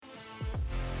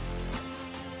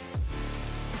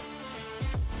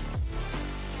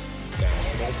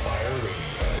National Fire Radio.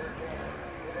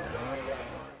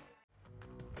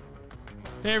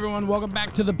 Hey everyone, welcome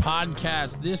back to the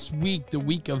podcast. This week, the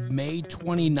week of May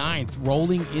 29th,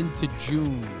 rolling into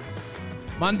June.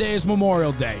 Monday is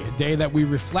Memorial Day, a day that we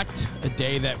reflect, a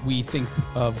day that we think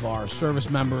of our service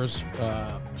members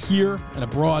here and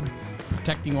abroad,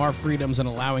 protecting our freedoms and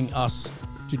allowing us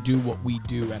to do what we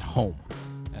do at home.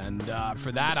 And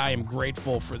for that, I am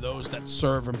grateful for those that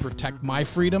serve and protect my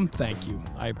freedom. Thank you.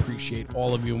 I appreciate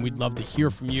all of you, and we'd love to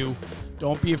hear from you.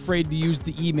 Don't be afraid to use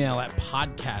the email at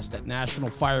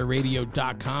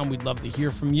podcast@nationalfireradio.com. We'd love to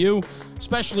hear from you,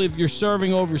 especially if you're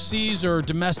serving overseas or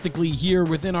domestically here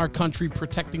within our country,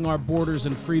 protecting our borders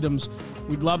and freedoms.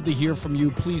 We'd love to hear from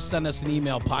you. Please send us an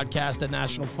email,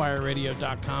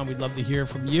 podcast@nationalfireradio.com. We'd love to hear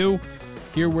from you.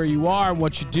 Hear where you are,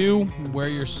 what you do, where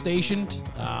you're stationed.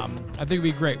 I think it'd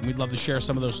be great. We'd love to share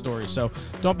some of those stories. So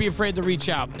don't be afraid to reach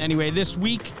out. Anyway, this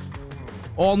week,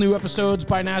 all new episodes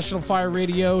by National Fire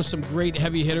Radio. Some great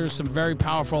heavy hitters, some very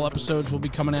powerful episodes will be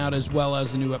coming out, as well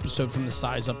as a new episode from the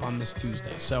Size Up on this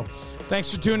Tuesday. So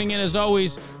thanks for tuning in. As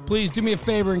always, please do me a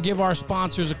favor and give our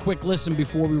sponsors a quick listen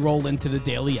before we roll into the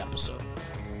daily episode.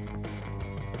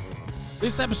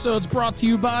 This episode's brought to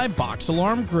you by Box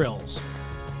Alarm Grills.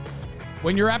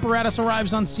 When your apparatus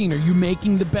arrives on scene, are you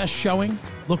making the best showing?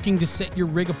 Looking to set your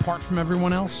rig apart from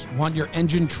everyone else? Want your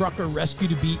engine, truck, or rescue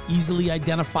to be easily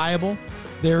identifiable?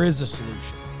 There is a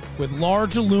solution. With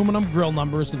large aluminum grill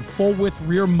numbers and full-width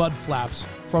rear mud flaps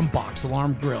from Box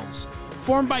Alarm Grills.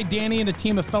 Formed by Danny and a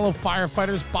team of fellow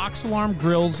firefighters, Box Alarm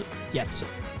Grills gets it.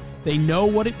 They know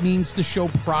what it means to show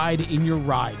pride in your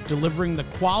ride, delivering the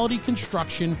quality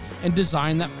construction and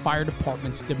design that fire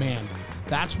departments demand.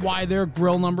 That's why their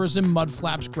grill numbers and mud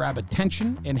flaps grab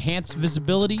attention, enhance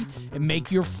visibility, and make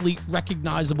your fleet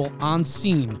recognizable on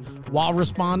scene while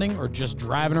responding or just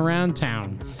driving around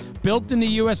town. Built in the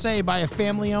USA by a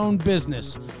family-owned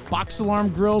business, Box Alarm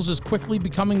Grills is quickly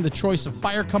becoming the choice of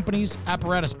fire companies,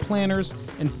 apparatus planners,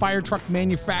 and fire truck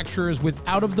manufacturers with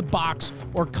out-of-the-box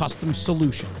or custom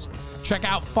solutions. Check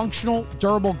out functional,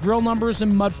 durable grill numbers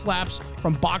and mud flaps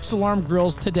from Box Alarm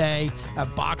Grills today at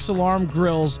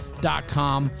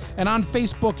boxalarmgrills.com and on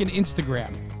Facebook and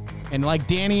Instagram. And like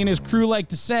Danny and his crew like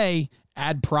to say,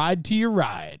 add pride to your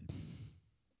ride.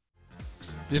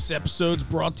 This episode's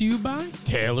brought to you by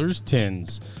Taylor's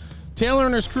Tins. Taylor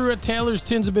and his crew at Taylor's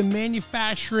Tins have been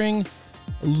manufacturing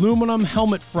aluminum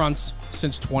helmet fronts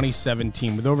since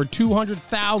 2017. With over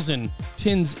 200,000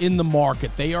 tins in the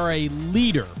market, they are a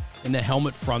leader in the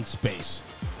helmet front space.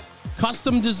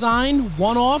 Custom design,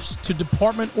 one-offs to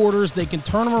department orders, they can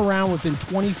turn them around within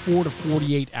 24 to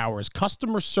 48 hours.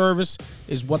 Customer service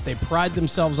is what they pride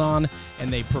themselves on,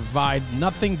 and they provide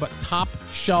nothing but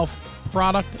top-shelf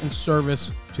product and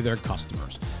service to their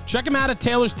customers. Check them out at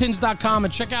taylorstins.com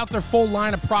and check out their full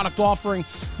line of product offering.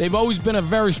 They've always been a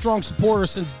very strong supporter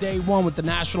since day one with the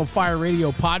National Fire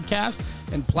Radio podcast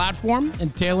and platform,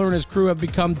 and Taylor and his crew have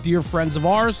become dear friends of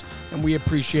ours, and we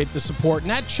appreciate the support.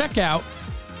 And at checkout,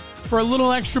 for a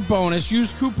little extra bonus,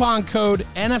 use coupon code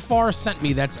NFR Sent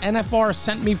Me. That's NFR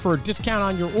Sent Me for a discount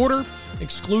on your order.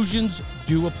 Exclusions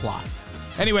do apply.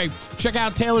 Anyway, check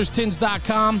out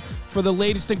taylorstins.com for the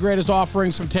latest and greatest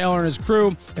offerings from Taylor and his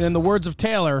crew. And in the words of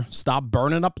Taylor, stop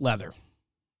burning up leather.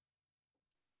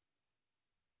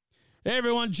 Hey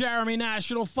everyone, Jeremy,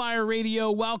 National Fire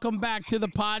Radio. Welcome back to the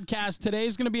podcast.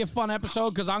 Today's going to be a fun episode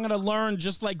because I'm going to learn,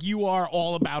 just like you are,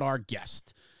 all about our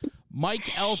guest.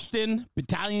 Mike Elston,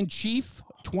 Battalion Chief,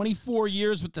 24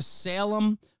 years with the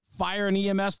Salem Fire and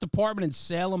EMS Department in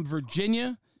Salem,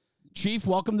 Virginia. Chief,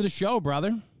 welcome to the show,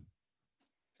 brother.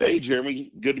 Hey,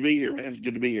 Jeremy. Good to be here, man.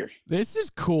 Good to be here. This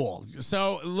is cool.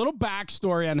 So a little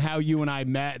backstory on how you and I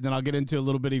met, and then I'll get into a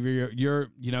little bit of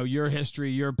your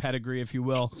history, your pedigree, if you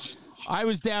will. I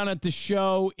was down at the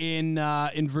show in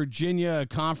Virginia, a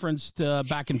conference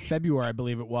back in February, I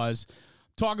believe it was,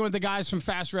 talking with the guys from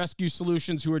Fast Rescue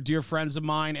Solutions, who are dear friends of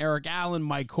mine, Eric Allen,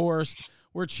 Mike Horst.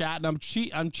 We're chatting. I'm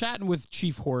chatting with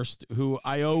Chief Horst, who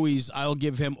I'll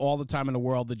give him all the time in the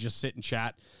world to just sit and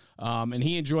chat. And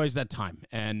he enjoys that time.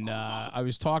 And I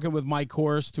was talking with Mike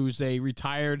Horst, who's a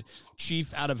retired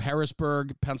chief out of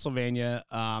Harrisburg, Pennsylvania.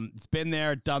 He's been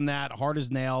there, done that, hard as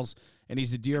nails, and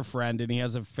he's a dear friend, and he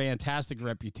has a fantastic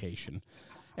reputation.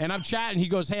 And I'm chatting. He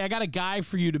goes, hey, I got a guy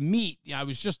for you to meet. I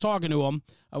was just talking to him.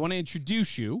 I want to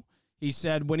introduce you. He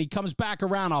said, when he comes back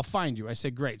around, I'll find you. I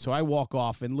said, great. So I walk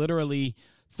off, and literally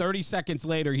 30 seconds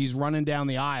later, he's running down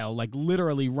the aisle, like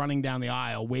literally running down the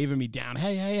aisle, waving me down.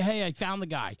 Hey, I found the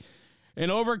guy. And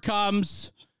over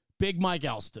comes Big Mike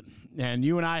Elston. And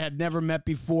you and I had never met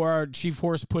before. Chief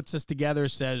Horse puts us together,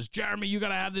 says, Jeremy, you got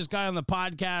to have this guy on the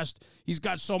podcast. He's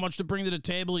got so much to bring to the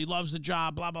table. He loves the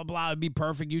job, blah, blah, blah. It'd be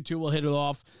perfect. You two will hit it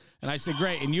off. And I said,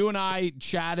 great. And you and I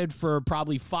chatted for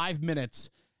probably 5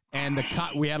 minutes, and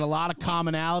we had a lot of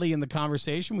commonality in the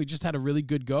conversation. We just had a really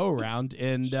good go-around.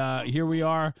 And here we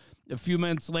are a few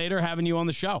minutes later having you on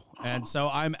the show. And so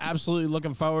I'm absolutely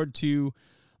looking forward to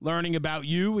learning about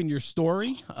you and your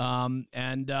story,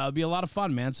 and it'll be a lot of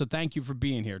fun, man. So thank you for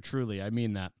being here. Truly, I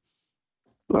mean that.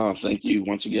 Thank you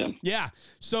once again. Yeah.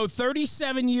 So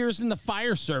 37 years in the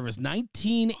fire service,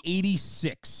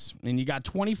 1986, and you got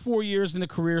 24 years in the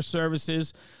career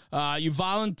services. You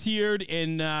volunteered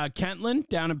in Kentland,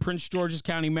 down in Prince George's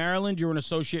County, Maryland. You were an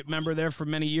associate member there for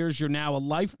many years. You're now a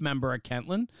life member at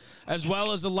Kentland, as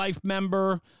well as a life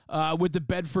member with the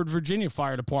Bedford, Virginia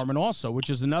Fire Department also, which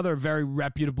is another very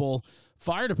reputable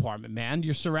fire department, man.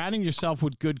 You're surrounding yourself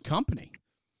with good company.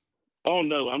 Oh,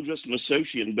 no, I'm just an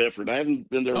associate in Bedford. I haven't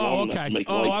been there long enough to make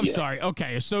life I'm yet. sorry.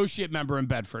 Okay, associate member in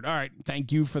Bedford. All right,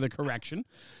 thank you for the correction.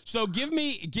 So give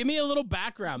me a little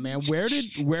background, man. Where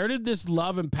did this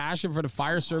love and passion for the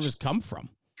fire service come from?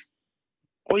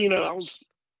 Well, I was,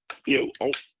 a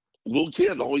little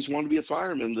kid, always wanted to be a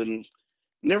fireman, then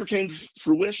never came to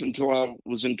fruition until I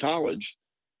was in college,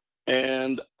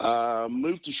 and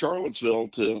moved to Charlottesville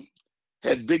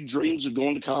had big dreams of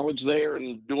going to college there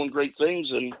and doing great things,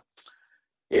 and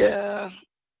yeah,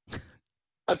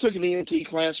 I took an EMT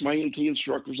class. My EMT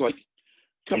instructor was like,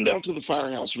 come down to the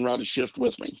firehouse and ride a shift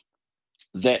with me.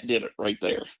 That did it right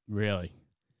there. Really?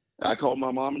 I called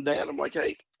my mom and dad. I'm like,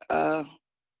 hey,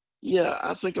 yeah,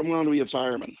 I think I'm going to be a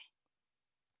fireman.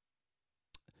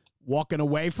 Walking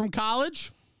away from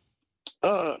college?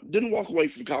 Didn't walk away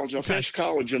from college. I finished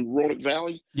college in Roanoke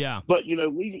Valley. Yeah. But,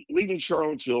 leaving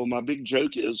Charlottesville, my big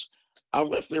joke is I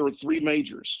left there with 3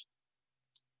 majors: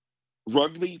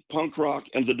 rugby, punk rock,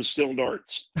 and the distilled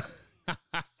arts.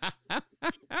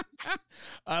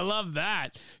 I love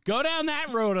that. Go down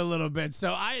that road a little bit.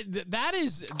 So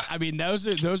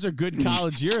those are good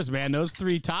college years, man. Those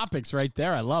 3 topics right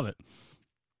there. I love it.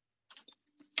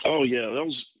 Oh yeah, that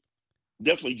was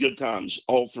definitely good times,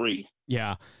 all 3.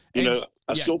 Yeah.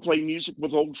 I still play music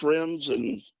with old friends,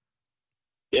 and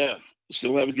yeah,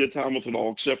 still have a good time with it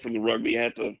all, except for the rugby. I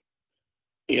had to,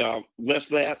 left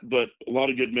that, but a lot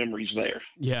of good memories there.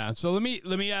 Yeah. So let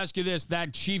me ask you this: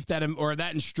 that chief that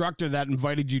instructor that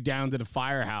invited you down to the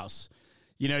firehouse,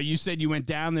 you said you went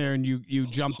down there and you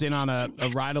jumped in on a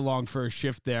ride along for a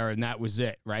shift there, and that was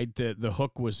it, right? The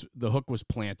hook was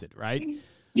planted, right?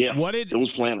 Yeah. It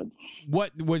was planted.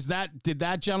 What was that? Did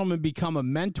that gentleman become a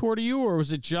mentor to you, or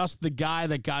was it just the guy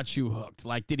that got you hooked?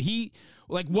 Like,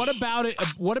 what about it?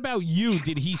 What about you?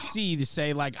 Did he see to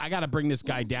say, like, I got to bring this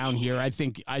guy down here? I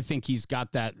think he's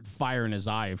got that fire in his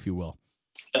eye, if you will.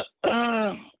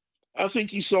 I think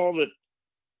he saw that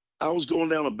I was going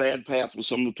down a bad path with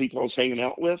some of the people I was hanging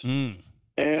out with,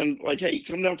 and like, hey,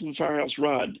 come down to the firehouse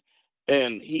ride.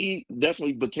 And he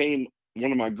definitely became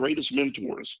one of my greatest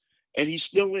mentors. And he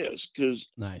still is, because,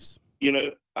 nice.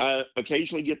 I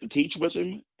occasionally get to teach with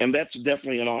him, and that's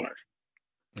definitely an honor.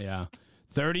 Yeah.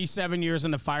 37 years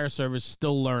in the fire service,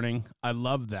 still learning. I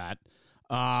love that.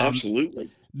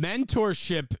 Absolutely.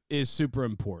 Mentorship is super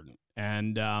important.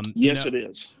 And yes, it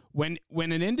is. When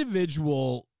an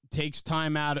individual takes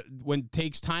time out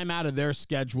of their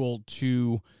schedule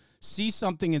to see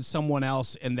something in someone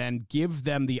else and then give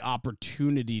them the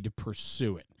opportunity to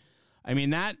pursue it. I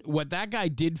mean, what that guy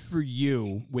did for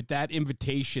you with that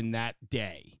invitation that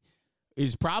day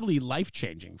is probably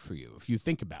life-changing for you, if you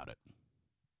think about it.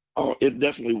 Oh, it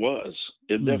definitely was.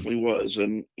 It definitely was.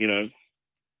 And,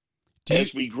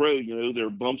 as we grow, there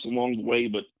are bumps along the way,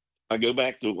 but I go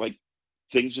back to, like,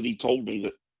 things that he told me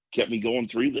that kept me going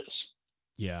through this.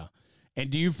 Yeah. And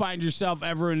do you find yourself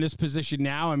ever in this position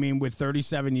now? I mean, with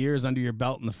 37 years under your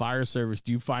belt in the fire service,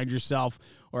 do you find yourself,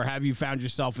 or have you found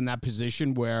yourself in that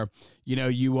position where,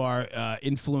 you are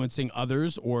influencing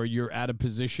others, or you're at a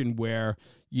position where,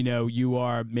 you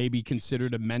are maybe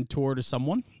considered a mentor to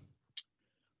someone?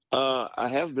 I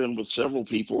have been with several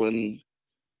people, and,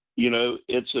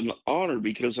 it's an honor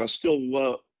because I still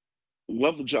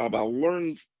love the job. I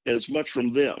learn as much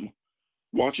from them,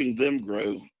 watching them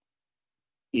grow.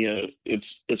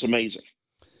 It's amazing.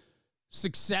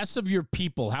 Success of your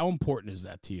people, how important is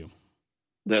that to you?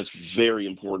 That's very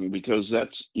important, because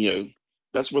that's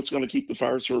what's going to keep the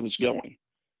fire service going.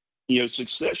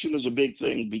 Succession is a big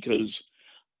thing, because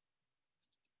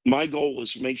my goal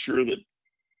is to make sure that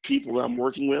people that I'm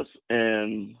working with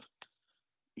and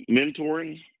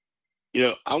mentoring,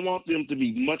 I want them to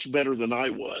be much better than I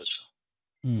was.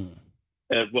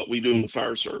 at what we do in the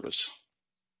fire service.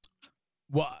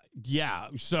 Well, yeah.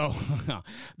 So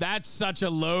that's such a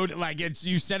load. Like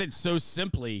you said it so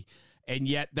simply, and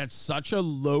yet that's such a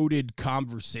loaded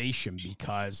conversation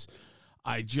because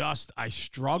I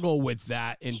struggle with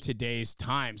that in today's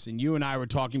times. And you and I were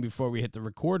talking before we hit the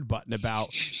record button about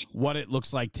what it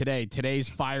looks like today, today's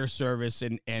fire service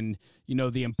and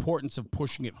the importance of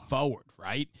pushing it forward,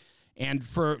 right? And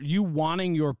for you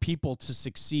wanting your people to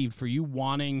succeed, for you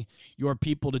wanting your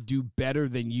people to do better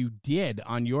than you did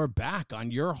on your back, on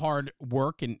your hard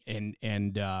work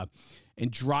and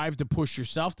drive to push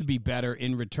yourself to be better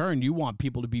in return, you want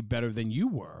people to be better than you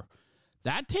were.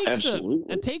 That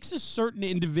takes a certain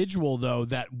individual, though,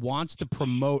 that wants to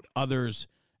promote others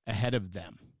ahead of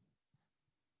them.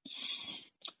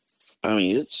 I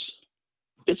mean,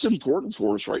 it's important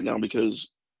for us right now because,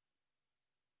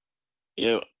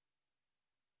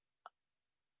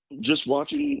 just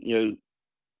watching,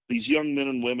 these young men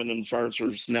and women in the fire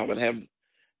service now that have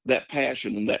that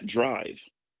passion and that drive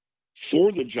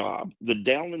for the job, the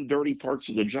down and dirty parts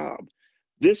of the job.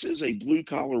 This is a blue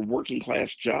collar working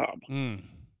class job.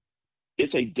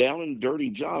 It's a down and dirty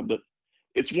job, but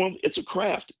it's a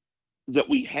craft that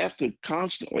we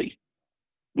constantly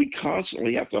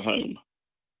have to hone.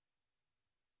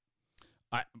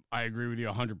 I agree with you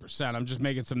 100%. I'm just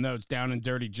making some notes. Down and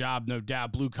dirty job, no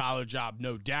doubt. Blue collar job,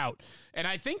 no doubt. And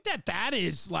I think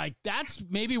that's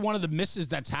maybe one of the misses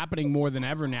that's happening more than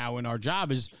ever now in our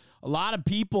job is a lot of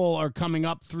people are coming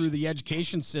up through the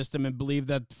education system and believe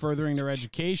that furthering their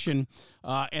education,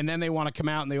 and then they want to come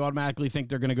out and they automatically think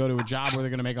they're going to go to a job where they're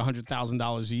going to make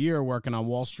 $100,000 a year working on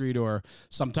Wall Street or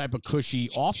some type of cushy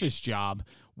office job.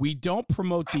 We don't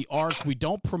promote the arts. We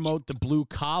don't promote the blue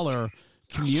collar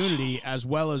community as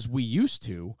well as we used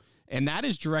to, and that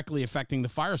is directly affecting the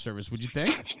fire service. Would you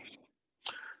think?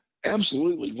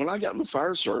 Absolutely. When I got in the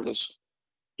fire service,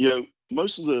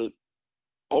 most of the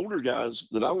older guys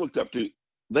that I looked up to,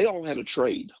 they all had a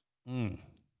trade. And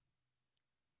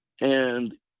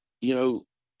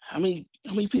how many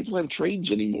people have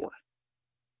trades anymore?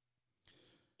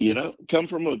 Come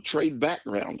from a trade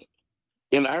background.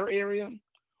 In our area,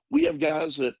 we have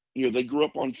guys that they grew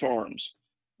up on farms.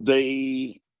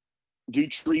 They do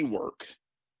tree work.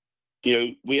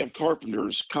 We have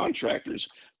carpenters, contractors,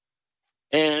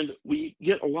 and we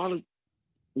get a lot of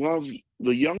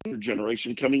the younger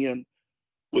generation coming in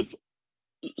with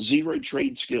zero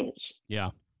trade skills.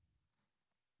 Yeah.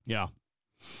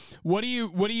 What do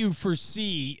you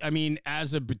foresee? I mean,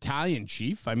 as a battalion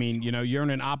chief, I mean, you're in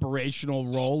an operational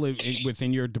role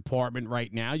within your department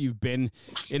right now. You've been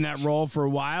in that role for a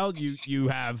while. You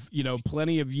have,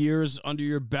 plenty of years under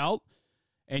your belt,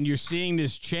 and you're seeing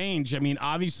this change. I mean,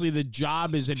 obviously the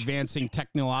job is advancing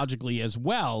technologically as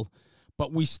well,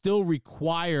 but we still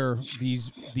require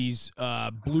these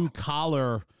blue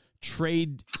collar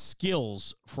trade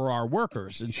skills for our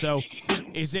workers. And so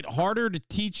is it harder to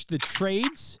teach the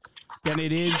trades than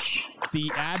it is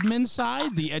the admin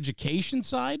side, the education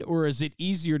side, or is it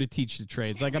easier to teach the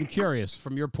trades? Like, I'm curious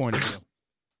from your point of view.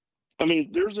 I mean,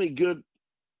 there's a good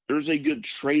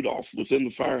trade-off within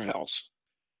the firehouse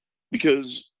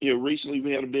because, recently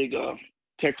we had a big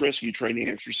tech rescue training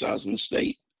exercise in the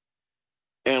state.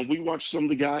 And we watched some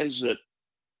of the guys that,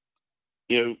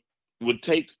 would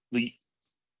take the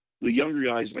younger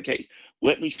guys like, hey,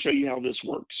 let me show you how this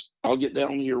works. I'll get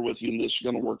down here with you and this is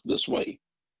going to work this way.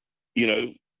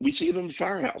 We see it in the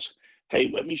firehouse. Hey,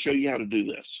 let me show you how to do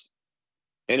this.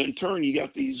 And in turn, you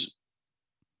got this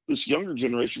younger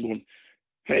generation going,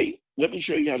 hey, let me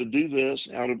show you how to do this,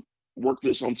 how to work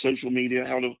this on social media,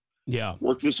 how to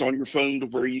work this on your phone to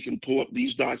where you can pull up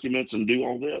these documents and do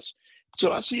all this.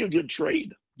 So I see a good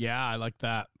trade. Yeah, I like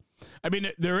that. I mean,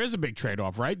 there is a big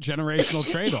trade-off, right? Generational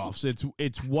trade-offs.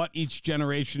 It's what each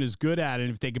generation is good at,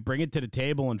 and if they could bring it to the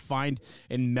table and find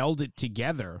and meld it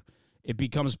together, it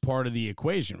becomes part of the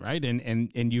equation, right?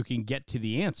 And you can get to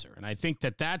the answer. And I think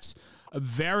that's a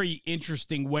very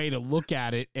interesting way to look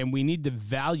at it, and we need to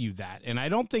value that. And I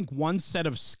don't think one set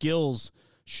of skills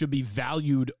should be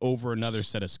valued over another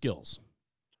set of skills.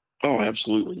 Oh,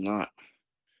 absolutely not.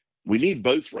 We need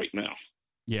both right now.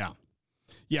 Yeah.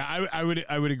 Yeah, I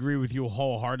would agree with you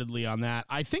wholeheartedly on that.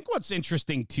 I think what's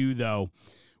interesting too, though,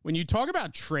 when you talk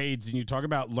about trades and you talk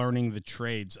about learning the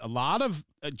trades, a lot of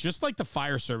just like the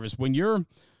fire service, when you're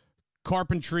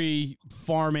carpentry,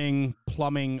 farming,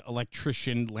 plumbing,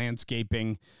 electrician,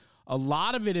 landscaping, a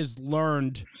lot of it is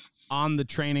learned on the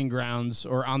training grounds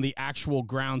or on the actual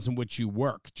grounds in which you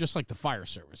work, just like the fire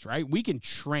service, right? We can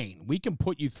train. We can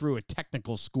put you through a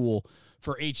technical school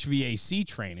for HVAC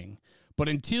training. But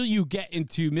until you get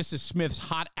into Mrs. Smith's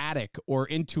hot attic or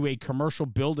into a commercial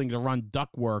building to run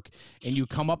ductwork and you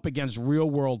come up against real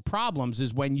world problems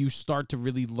is when you start to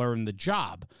really learn the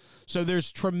job. So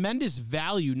there's tremendous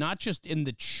value, not just in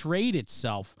the trade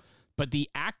itself, but the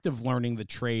act of learning the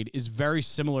trade is very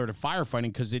similar to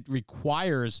firefighting because it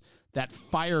requires that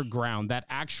fire ground, that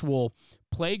actual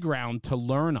playground to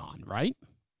learn on, right?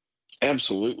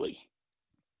 Absolutely.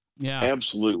 Yeah.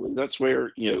 Absolutely. That's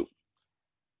where,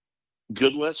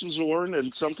 good lessons are learned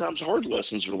and sometimes hard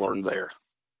lessons are learned there.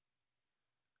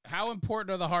 How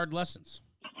important are the hard lessons?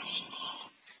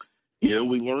 We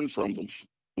learn from them.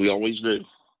 We always do.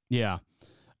 Yeah.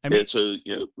 I mean,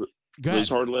 those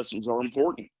hard lessons are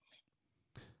important.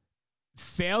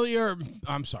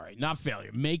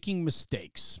 Making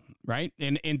mistakes, right?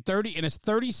 In his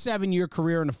 37-year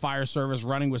career in the fire service,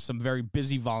 running with some very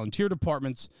busy volunteer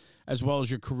departments, as well as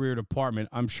your career department,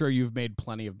 I'm sure you've made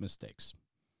plenty of mistakes.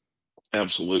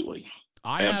 Absolutely.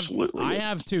 I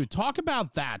have too. Talk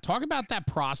about that. Talk about that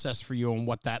process for you and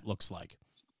what that looks like.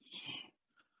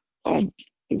 A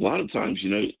lot of times,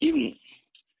 even,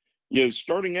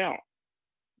 starting out,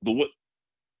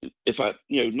 if I,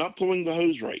 not pulling the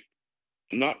hose right,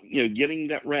 not, getting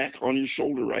that rack on your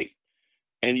shoulder right,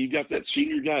 and you've got that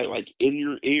senior guy like in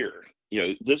your ear,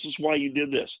 this is why you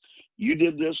did this. You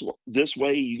did this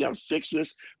way. You got to fix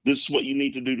this. This is what you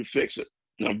need to do to fix it.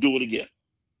 Now do it again.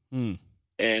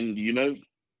 And,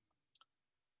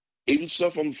 even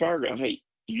stuff on the fire ground. Hey,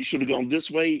 you should have gone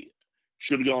this way,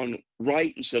 should have gone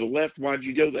right instead of left. Why'd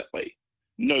you go that way?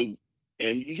 No.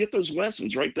 And you get those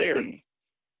lessons right there. And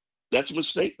that's a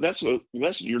mistake. That's a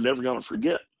lesson you're never going to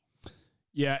forget.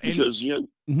 Yeah. Because, go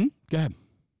ahead.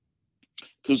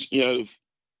 Because,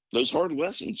 those hard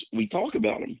lessons, we talk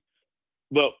about them.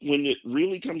 But when it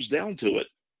really comes down to it,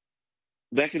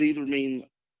 that could either mean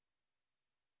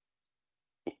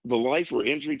the life or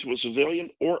injury to a civilian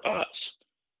or us.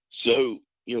 So,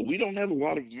 we don't have a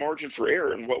lot of margin for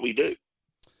error in what we do.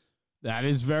 That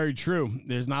is very true.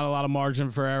 There's not a lot of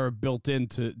margin for error built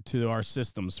into our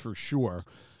systems for sure.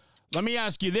 Let me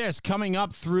ask you this, coming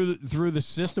up through the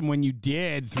system when you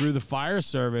did through the fire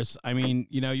service, I mean,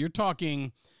 you're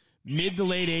talking mid to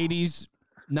late 80s,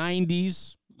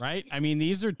 90s, right? I mean,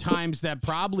 these are times that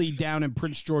probably down in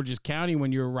Prince George's County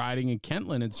when you were riding in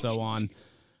Kentland and so on,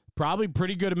 probably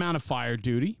pretty good amount of fire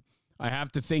duty. I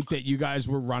have to think that you guys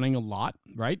were running a lot,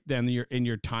 right? Then you're in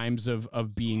your times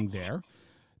of being there.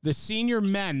 The senior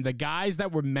men, the guys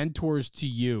that were mentors to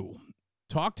you,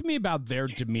 talk to me about their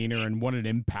demeanor and what an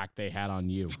impact they had on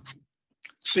you.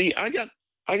 See, I got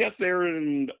there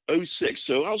in 2006,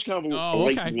 so I was kind of a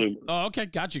late bloomer. Oh, okay.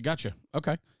 Gotcha.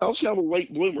 Okay. I was kind of a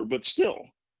late bloomer, but still,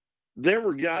 there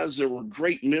were guys that were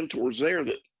great mentors there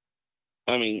that,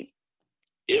 I mean,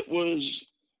 it was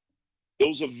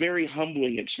a very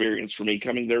humbling experience for me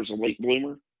coming there as a late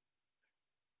bloomer.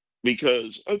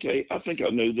 Because, okay, I think I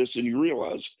know this, and you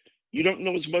realize you don't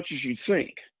know as much as you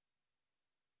think.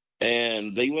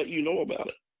 And they let you know about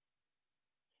it.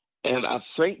 And I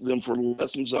thank them for the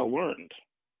lessons I learned.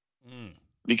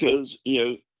 Because,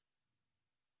 it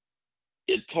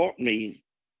taught me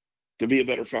to be a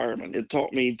better fireman. It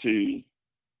taught me to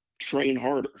train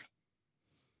harder.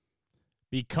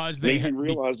 Because they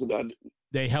realized that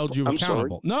they held you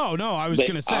accountable. Sorry. No, I was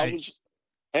going to say.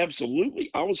 I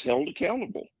was held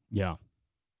accountable. Yeah.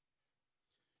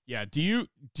 Yeah. Do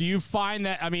you find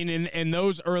that, I mean, in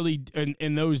those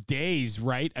in those days,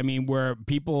 right? I mean, where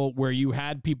you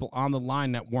had people on the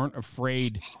line that weren't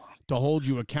afraid to hold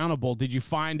you accountable, did you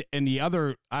find in the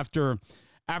other, after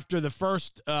the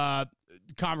first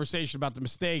conversation about the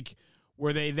mistake,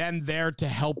 were they then there to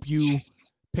help you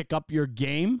pick up your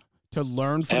game to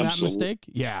learn from that mistake?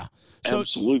 Yeah. So,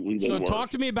 absolutely. So talk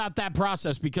to me about that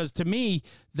process, because to me,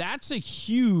 that's a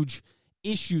huge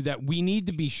issue that we need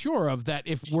to be sure of, that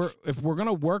if we're going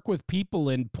to work with people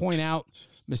and point out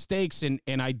mistakes and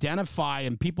identify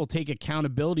and people take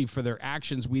accountability for their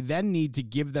actions, we then need to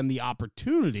give them the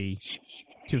opportunity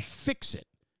to fix it,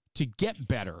 to get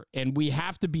better. And we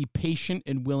have to be patient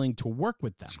and willing to work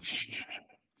with them.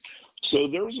 So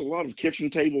there was a lot of kitchen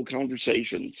table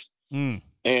conversations and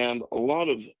a lot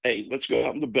of, hey, let's go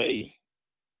out in the bay.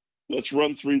 Let's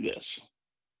run through this.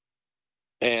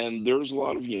 And there's a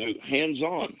lot of,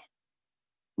 hands-on,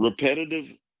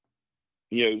 repetitive,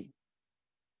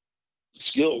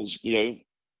 skills,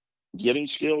 getting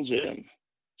skills in,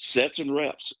 sets and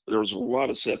reps. There was a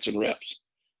lot of sets and reps.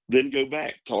 Then go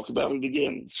back, talk about it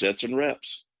again, sets and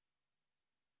reps.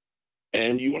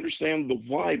 And you understand the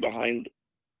why behind,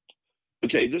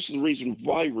 okay, this is the reason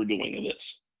why we're doing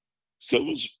this. So it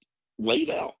was laid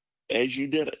out as you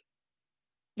did it.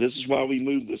 This is why we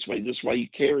move this way. This is why you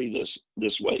carry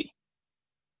this way.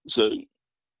 So,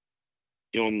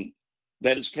 and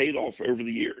that has paid off over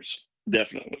the years,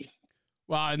 definitely.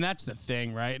 Well, and that's the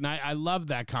thing, right? And I love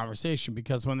that conversation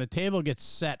because when the table gets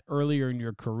set earlier in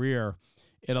your career,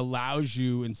 it allows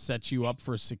you and sets you up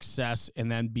for success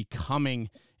and then becoming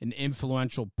an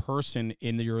influential person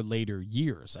in your later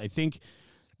years. I think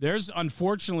there's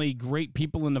unfortunately great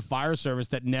people in the fire service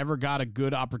that never got a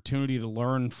good opportunity to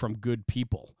learn from good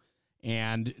people.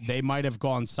 And they might have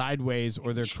gone sideways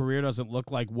or their career doesn't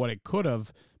look like what it could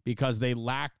have because they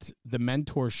lacked the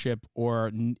mentorship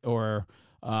or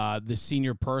the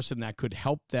senior person that could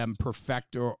help them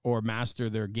perfect or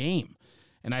master their game.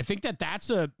 And I think that's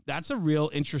a real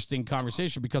interesting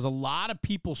conversation because a lot of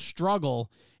people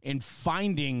struggle in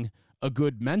finding a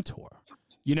good mentor.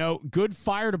 You know, good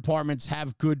fire departments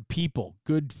have good people.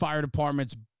 Good fire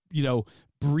departments,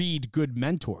 breed good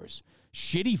mentors.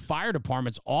 Shitty fire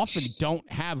departments often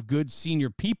don't have good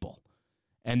senior people.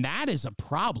 And that is a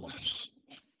problem.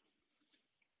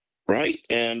 Right.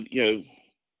 And,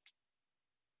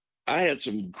 I had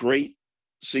some great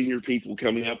senior people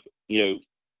coming up,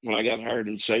 when I got hired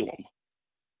in Salem.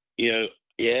 Yeah,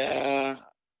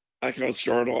 I kind of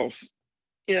start off,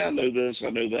 yeah, I know this, I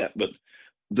know that, but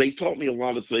they taught me a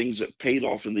lot of things that paid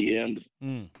off in the end.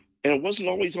 Mm. And it wasn't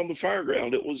always on the fire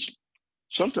ground. It was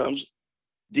sometimes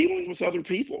dealing with other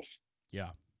people. Yeah.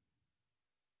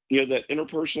 That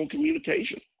interpersonal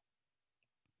communication.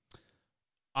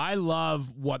 I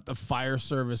love what the fire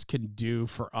service can do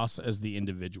for us as the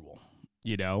individual.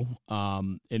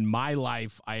 In my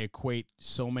life, I equate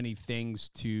so many things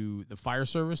to the fire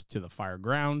service, to the fire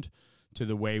ground, to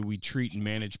the way we treat and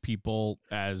manage people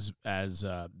as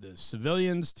the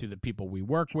civilians, to the people we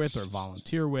work with or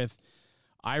volunteer with.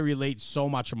 I relate so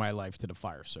much of my life to the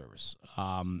fire service.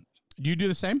 Do you do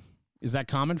the same? Is that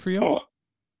common for you?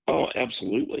 Oh,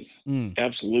 absolutely.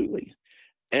 Absolutely.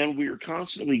 And we're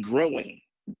constantly growing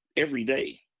every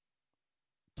day.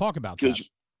 Talk about that.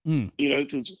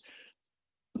 Because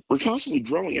we're constantly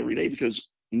growing every day because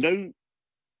there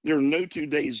are no 2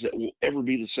 days that will ever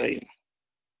be the same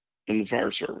in the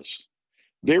fire service.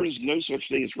 There is no such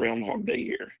thing as Groundhog Day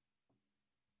here.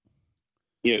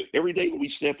 Every day that we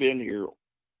step in here,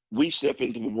 we step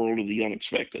into the world of the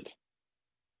unexpected.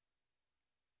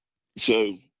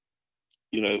 So,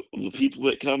 the people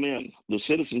that come in, the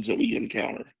citizens that we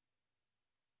encounter,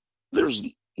 there's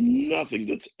nothing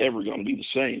that's ever going to be the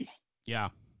same. Yeah.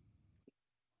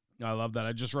 I love that.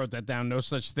 I just wrote that down. No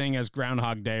such thing as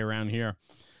Groundhog Day around here.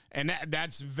 And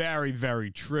that's very,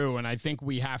 very true. And I think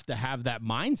we have to have that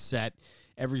mindset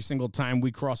every single time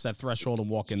we cross that threshold and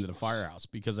walk into the firehouse.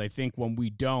 Because I think when we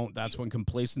don't, that's when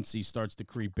complacency starts to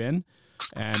creep in.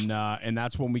 And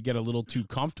that's when we get a little too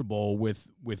comfortable with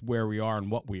where we are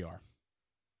and what we are.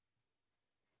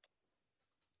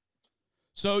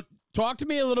 So talk to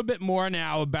me a little bit more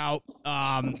now about,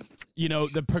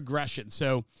 the progression.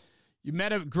 So you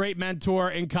met a great mentor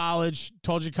in college,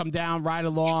 told you to come down, ride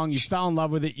along. You fell in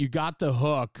love with it. You got the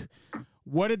hook.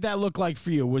 What did that look like for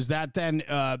you? Was that then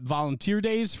volunteer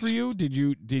days for you? Did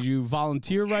you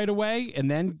volunteer right away?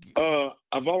 And then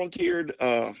I volunteered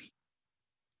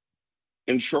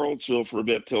in Charlottesville for a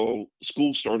bit till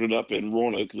school started up in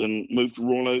Roanoke, then moved to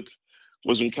Roanoke,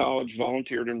 was in college,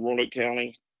 volunteered in Roanoke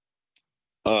County,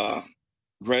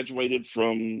 graduated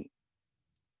from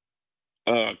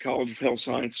College of Health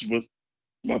Sciences with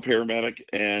my paramedic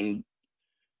and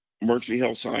emergency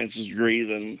health sciences degree,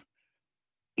 then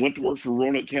went to work for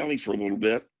Roanoke County for a little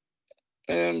bit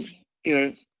and,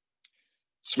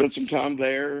 spent some time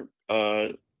there,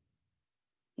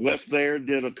 left there,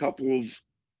 did a couple of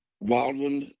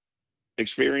wildland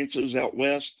experiences out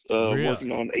west, Really?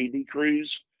 working on AD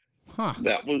crews. Huh.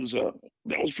 That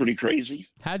was pretty crazy.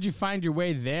 How'd you find your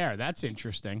way there? That's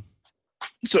interesting.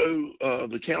 So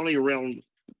the county around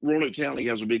Roanoke County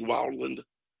has a big wildland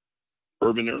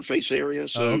urban interface area.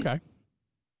 So, okay.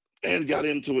 And got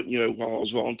into it, while I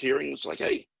was volunteering. It's like,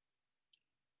 hey,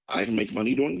 I can make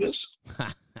money doing this.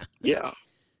 Yeah.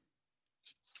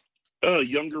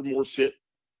 Younger, more fit,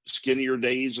 skinnier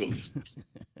days of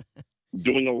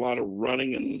doing a lot of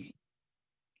running and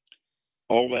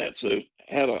all that. So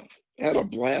had a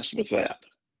blast with that.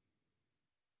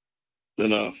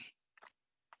 Then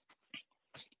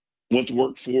went to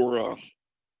work for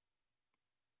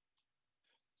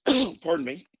pardon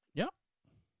me. Yep.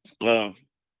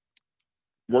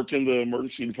 Worked in the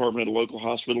emergency department at a local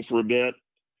hospital for a bit.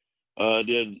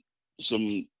 Did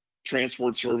some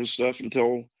transport service stuff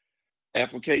until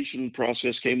application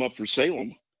process came up for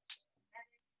Salem.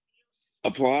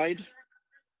 Applied,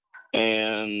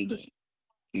 and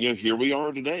here we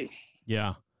are today.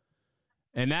 Yeah.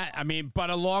 And that, I mean, but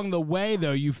along the way,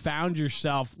 though, you found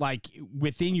yourself, like,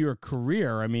 within your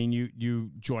career. I mean,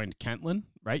 you joined Kentland,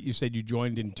 right? You said you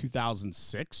joined in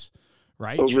 2006,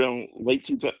 right? It was around late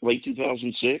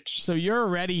 2006. So you're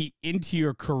already into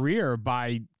your career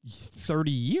by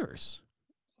 30 years.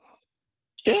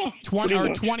 Yeah, 20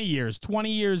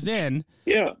 years in.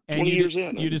 Yeah, 20 years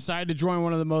in. You decided to join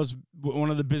one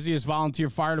of the busiest volunteer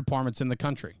fire departments in the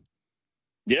country.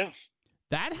 Yeah.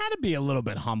 That had to be a little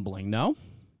bit humbling, no?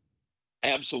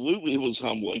 Absolutely, it was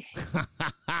humbling.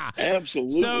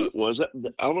 Absolutely, it was.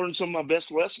 I learned some of my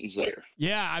best lessons there.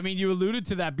 Yeah, I mean, you alluded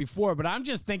to that before, but I'm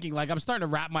just thinking, like, I'm starting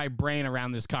to wrap my brain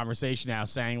around this conversation now,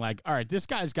 saying, like, all right, this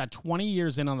guy's got 20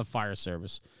 years in on the fire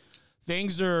service.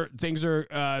 Things are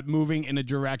moving in a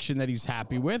direction that he's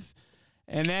happy with.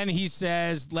 And then he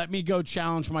says, let me go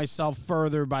challenge myself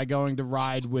further by going to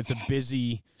ride with a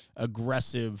busy,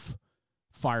 aggressive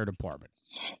fire department.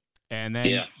 And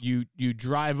then you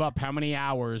drive up how many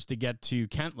hours to get to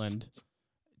Kentland?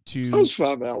 It was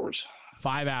 5 hours.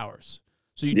 5 hours.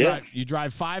 So you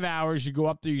drive 5 hours, you go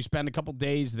up there, you spend a couple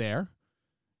days there.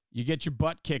 You get your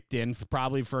butt kicked in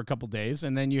probably for a couple days,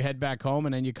 and then you head back home,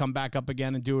 and then you come back up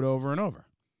again and do it over and over.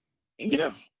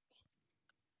 Yeah.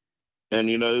 And,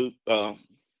 you know,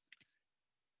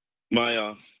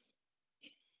 my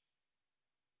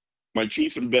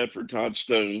chief in Bedford, Todd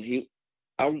Stone,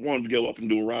 I wanted to go up and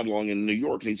do a ride along in New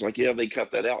York, and he's like, yeah, they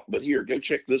cut that out, but here, go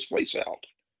check this place out.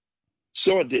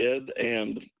 So I did,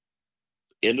 and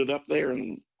ended up there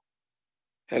and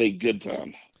had a good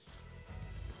time.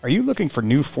 Are you looking for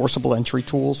new forcible entry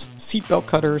tools, seatbelt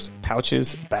cutters,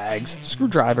 pouches, bags,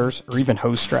 screwdrivers, or even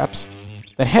hose straps?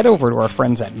 Then head over to our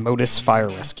friends at Modus Fire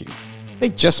Rescue. They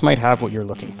just might have what you're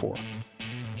looking for.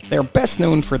 They are best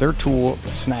known for their tool, the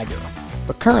Snagger,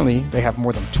 but currently they have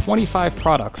more than 25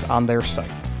 products on their site,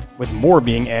 with more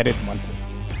being added monthly.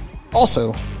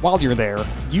 Also, while you're there,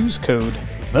 use code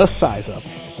THESIZEUP,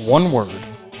 one word,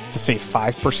 to save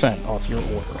 5% off your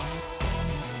order.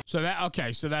 So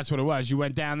that's what it was. You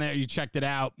went down there, you checked it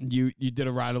out, you did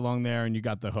a ride along there, and you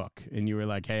got the hook, and you were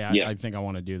like, "Hey, I think I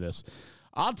want to do this."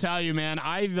 I'll tell you, man.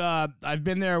 I've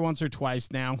been there once or twice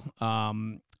now,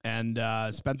 and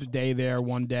spent the day there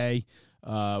one day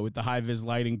with the high vis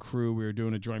lighting crew. We were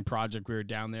doing a joint project. We were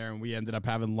down there, and we ended up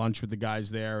having lunch with the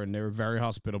guys there, and they were very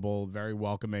hospitable, very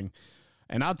welcoming.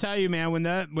 And I'll tell you, man, when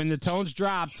the tones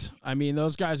dropped, I mean,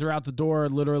 those guys are out the door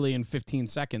literally in 15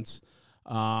 seconds.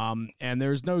 And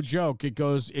there's no joke. It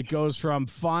goes from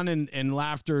fun and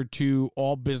laughter to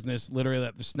all business literally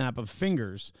at the snap of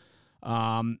fingers.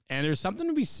 And there's something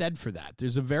to be said for that.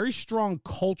 There's a very strong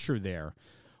culture there.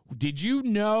 Did you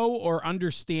know or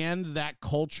understand that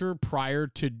culture prior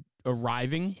to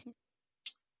arriving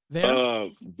there?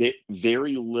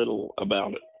 Very little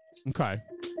about it. Okay.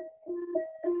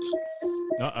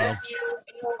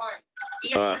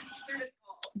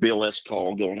 BLS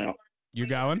call going out. You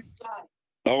going?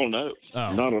 Oh no,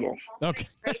 not at all. Okay.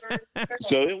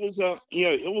 So it was,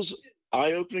 it was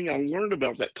eye-opening. I learned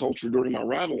about that culture during my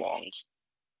ride-alongs,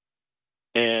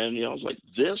 and I was like,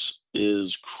 "This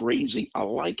is crazy. I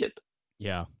like it."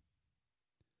 Yeah.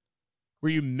 Were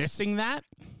you missing that?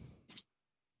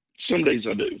 Some days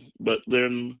I do, but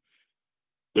then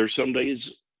there's some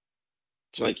days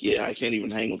it's like, yeah, I can't even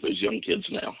hang with those young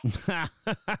kids now.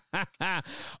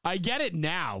 I get it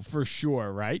now for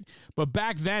sure, right? But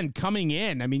back then, coming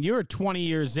in, I mean, you were 20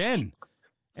 years in,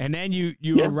 and then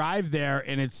you arrive there,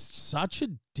 and it's such a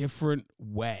different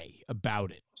way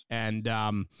about it, and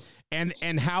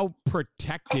how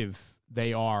protective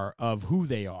they are of who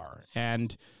they are,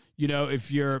 and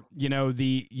if you're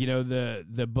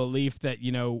the belief that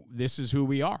this is who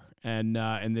we are, and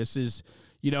this is.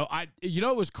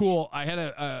 It was cool. I had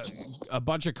a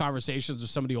bunch of conversations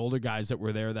with some of the older guys that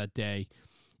were there that day,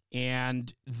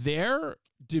 and their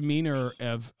demeanor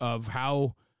of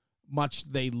how much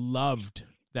they loved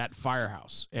that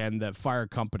firehouse and the fire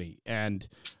company and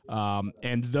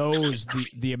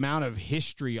the amount of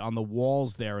history on the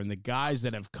walls there and the guys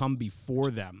that have come before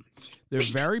them, they're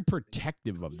very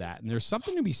protective of that. And there's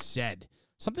something to be said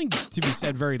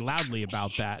very loudly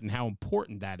about that and how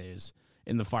important that is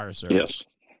in the fire service. Yes.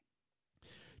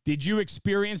 Did you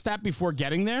experience that before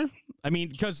getting there? I mean,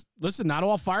 because listen, not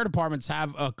all fire departments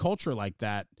have a culture like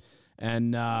that,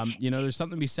 and there's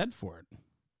something to be said for it.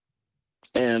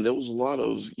 And there was a lot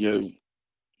of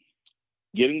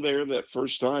getting there that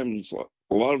first time. It's like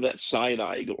a lot of that side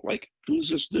eye. You go like, who's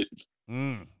this dude?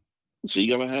 So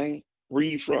you gonna hang? Where are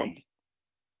you from?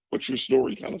 What's your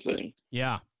story? Kind of thing.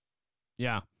 Yeah.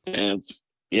 And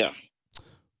yeah.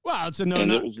 Well, it's a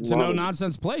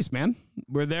no-nonsense place, man.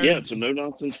 We're there. Yeah, it's a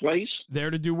no-nonsense place.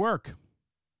 There to do work.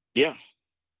 Yeah.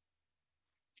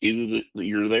 either that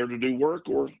you're there to do work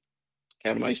or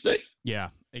have a nice day. Yeah,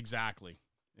 exactly.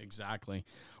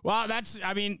 Well,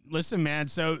 listen, man,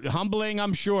 so humbling,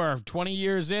 I'm sure. 20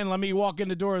 years in, let me walk in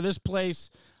the door of this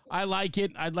place. I like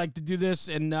it. I'd like to do this.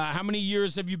 And how many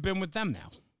years have you been with them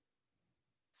now?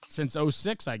 Since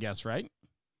 06, I guess, right?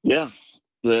 Yeah.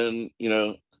 Then,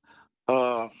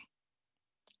 I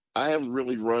haven't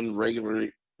really run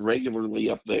regularly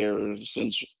up there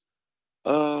since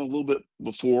a little bit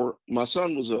before. My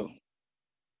son was a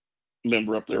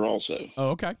member up there also. Oh,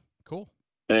 okay. Cool.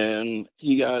 And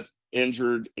he got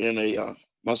injured in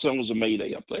my son was a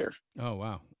Mayday up there. Oh,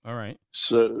 wow. All right.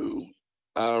 So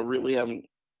I really haven't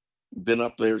been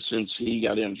up there since he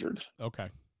got injured. Okay.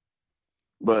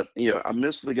 But yeah, I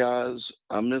miss the guys.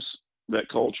 I miss that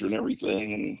culture and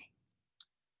everything.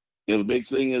 And the big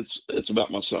thing is it's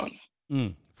about my son.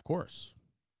 Of course.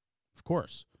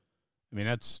 I mean,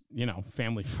 that's,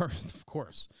 family first, of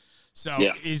course. So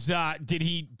yeah. Did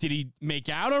he make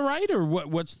out all right, or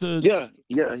what's the? Yeah.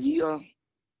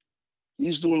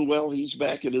 He's doing well. He's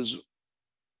back at his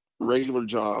regular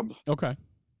job. Okay.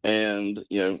 And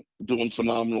doing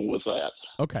phenomenal with that.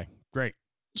 Okay, great.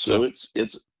 So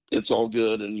it's all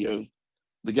good, and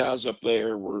the guys up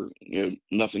there were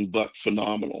nothing but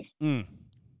phenomenal.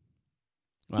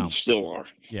 Wow. Still are.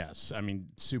 Yes, I mean,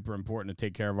 super important to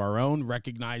take care of our own,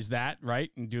 recognize that,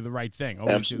 right, and do the right thing.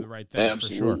 Always do the right thing.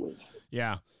 Absolutely. For sure.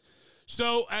 Yeah.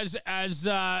 So as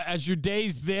your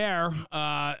days there,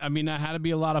 I mean, that had to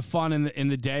be a lot of fun in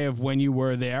the day of when you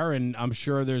were there, and I'm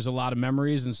sure there's a lot of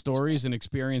memories and stories and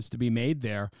experience to be made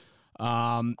there.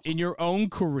 In your own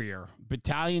career,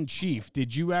 battalion chief,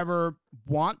 did you ever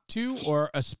want to or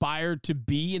aspire to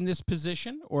be in this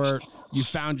position, or you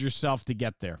found yourself to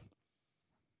get there?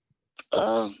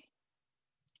 I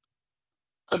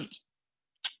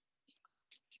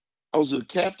was a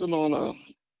captain on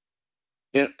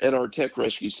at our tech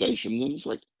rescue station, and it's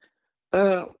like,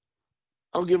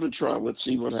 I'll give it a try. Let's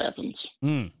see what happens.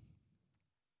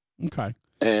 Okay.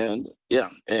 And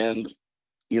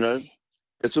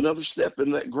it's another step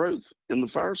in that growth in the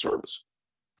fire service.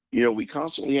 We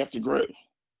constantly have to grow.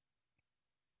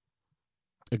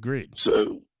 Agreed.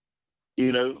 So,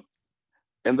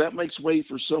 and that makes way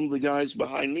for some of the guys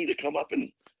behind me to come up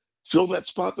and fill that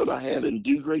spot that I had and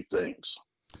do great things.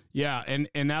 Yeah, and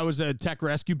that was a tech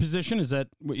rescue position. Is that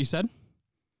what you said?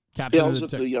 Captain. Yeah,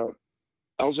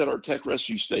 I was at our tech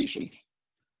rescue station.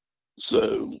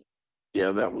 So,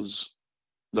 yeah, that was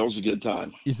a good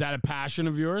time. Is that a passion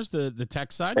of yours, the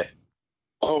tech side?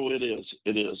 Oh, it is.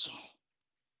 It is.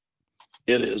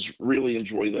 Really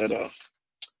enjoy that.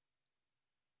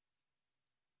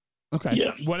 Okay.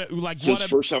 Yeah. Since the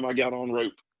first time I got on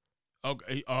rope.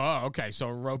 Okay. Oh, okay. So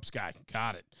a ropes guy.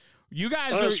 Got it. You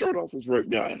guys I started off as rope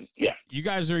guy. Yeah. You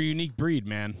guys are a unique breed,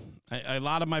 man. A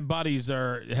lot of my buddies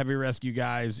are heavy rescue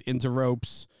guys into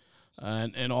ropes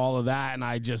and all of that, and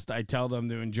I tell them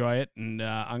to enjoy it, and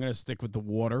I'm gonna stick with the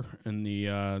water and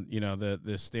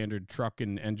the standard truck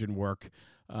and engine work.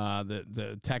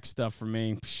 The tech stuff for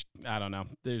me, I don't know.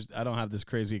 I don't have this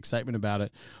crazy excitement about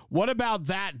it. What about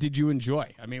that did you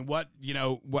enjoy? I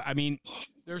mean,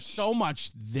 there's so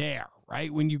much there, right?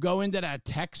 When you go into that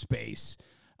tech space,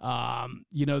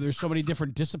 there's so many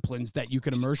different disciplines that you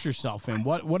can immerse yourself in.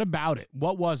 What about it?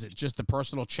 What was it? Just the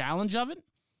personal challenge of it?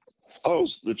 Oh,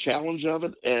 the challenge of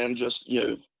it, and just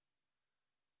I'm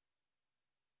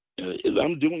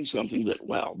doing something that,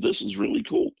 wow, this is really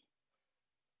cool.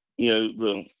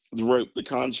 The rope, the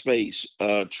con space,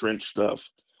 trench stuff,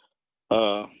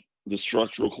 the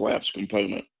structural collapse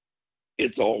component.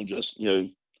 It's all just,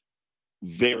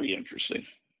 very interesting,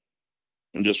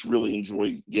 and just really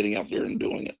enjoy getting out there and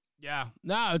doing it. Yeah,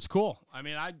 no, it's cool. I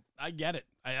mean, I get it.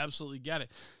 I absolutely get it.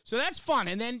 So that's fun.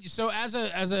 And then, so as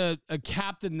a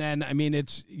captain, then, I mean,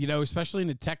 it's, especially in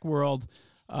the tech world,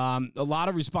 a lot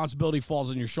of responsibility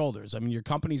falls on your shoulders. I mean, your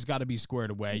company's got to be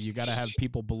squared away. You got to have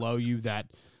people below you that,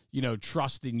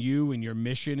 trust in you and your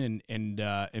mission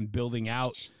and building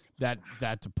out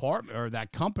that department or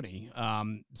that company.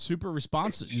 Super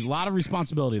responsive. A lot of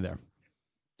responsibility there.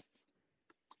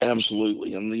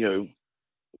 Absolutely. And,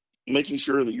 making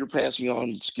sure that you're passing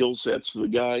on skill sets to the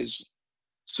guys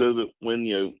so that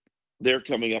when, they're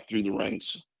coming up through the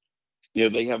ranks,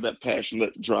 they have that passion,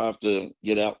 that drive to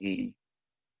get out and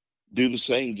do the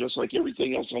same, just like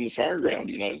everything else on the fire ground,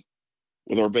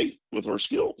 with our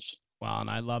skills. Wow, and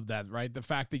I love that, right? The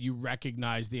fact that you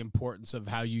recognize the importance of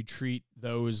how you treat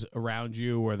those around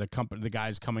you or the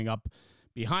guys coming up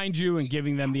behind you and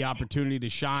giving them the opportunity to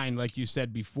shine. Like you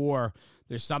said before,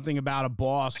 there's something about a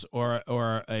boss or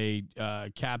a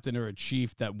captain or a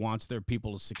chief that wants their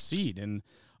people to succeed. And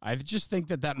I just think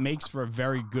that makes for a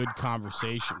very good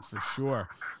conversation for sure.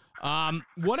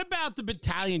 What about the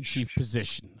battalion chief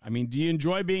position? I mean, do you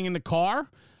enjoy being in the car?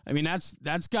 I mean,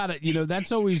 that's got to,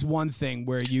 that's always one thing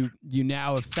where you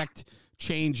now affect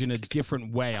change in a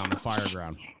different way on the fire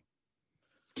ground.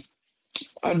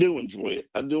 I do enjoy it.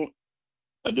 I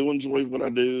do enjoy what I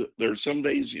do. There are some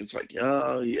days it's like,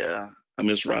 oh yeah, I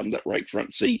miss riding that right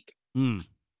front seat. Mm.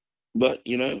 But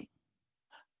I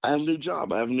have a new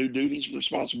job. I have new duties and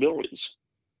responsibilities.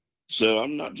 So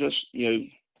I'm not just,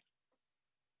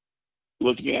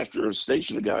 looking after a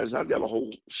station of guys. I've got a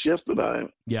whole shift that I,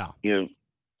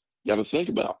 got to think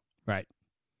about. Right.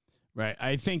 Right.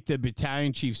 I think the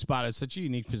battalion chief spot is such a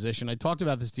unique position. I talked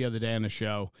about this the other day on the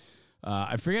show.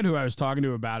 I forget who I was talking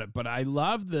to about it, but I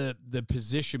love the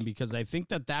position because I think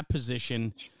that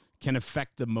position can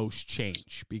affect the most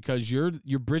change because you're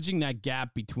bridging that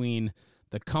gap between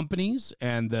the companies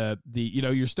and the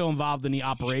you're still involved in the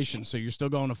operation. So you're still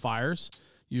going to fires.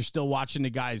 You're still watching the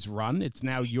guys run. It's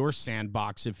now your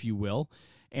sandbox, if you will.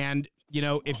 And,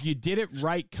 if you did it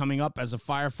right coming up as a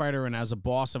firefighter and as a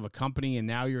boss of a company, and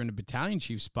now you're in a battalion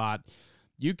chief spot,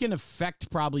 you can affect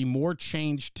probably more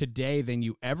change today than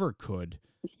you ever could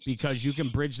because you can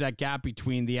bridge that gap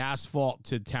between the asphalt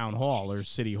to town hall or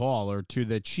city hall or to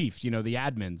the chief, the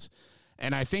admins.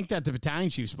 And I think that the battalion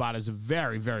chief spot is a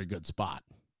very, very good spot.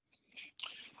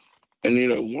 And,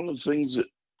 one of the things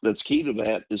that's key to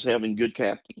that is having good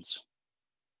captains.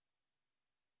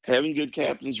 Having good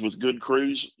captains with good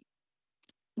crews,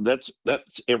 that's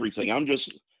everything. I'm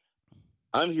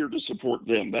here to support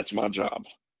them. That's my job,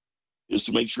 is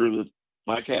to make sure that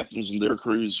my captains and their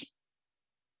crews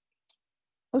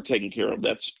are taken care of.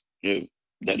 That's,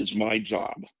 that is my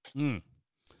job. No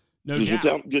because doubt.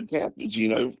 without good captains,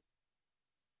 yeah,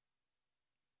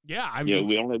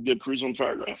 we don't have good crews on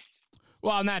fire ground.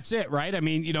 Well, and that's it, right? I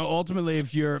mean, ultimately,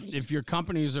 if your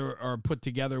companies are put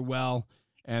together well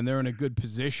and they're in a good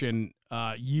position,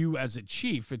 you as a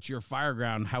chief, it's your fire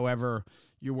ground. However,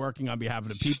 you're working on behalf of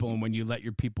the people, and when you let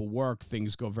your people work,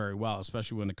 things go very well,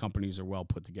 especially when the companies are well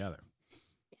put together.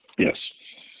 Yes.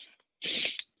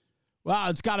 Well,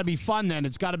 it's got to be fun then.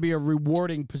 It's got to be a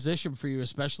rewarding position for you,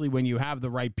 especially when you have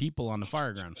the right people on the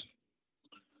fire ground.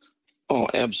 Oh,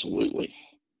 absolutely.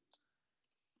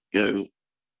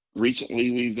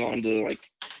 Recently we've gone to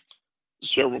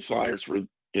several fires where,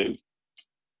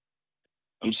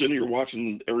 I'm sitting here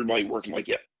watching everybody working like,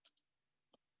 yeah,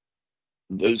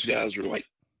 those guys are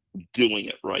doing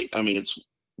it right. I mean,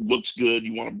 looks good.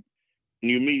 And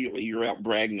immediately you're out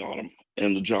bragging on them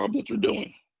and the job that they're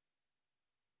doing.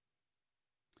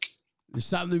 There's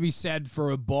something to be said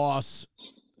for a boss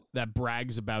that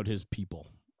brags about his people.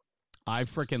 I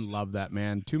freaking love that,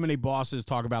 man. Too many bosses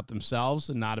talk about themselves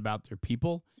and not about their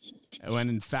people, when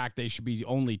in fact they should be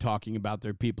only talking about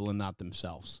their people and not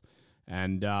themselves.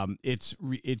 And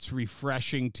it's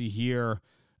refreshing to hear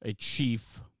a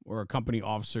chief or a company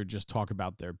officer just talk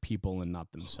about their people and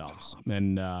not themselves.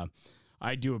 And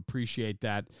I do appreciate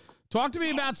that. Talk to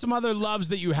me about some other loves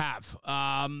that you have.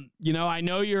 I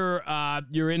know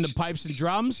you're into pipes and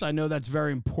drums. I know that's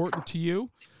very important to you.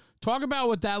 Talk about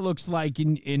what that looks like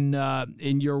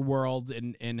in your world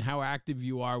and how active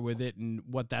you are with it and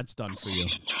what that's done for you.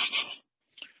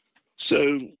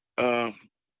 So,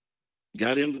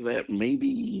 got into that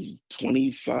maybe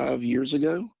 25 years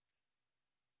ago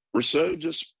or so.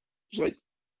 Just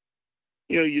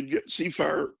you'd see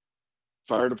fire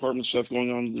department stuff going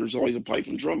on. There's always a pipe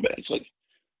and drum band. It's like,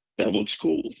 that looks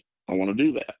cool. I want to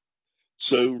do that.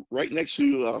 So right next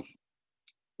to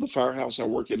the firehouse I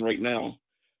work in right now,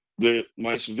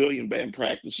 my civilian band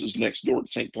practices next door to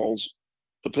St. Paul's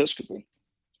Episcopal.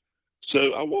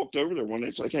 So I walked over there one day.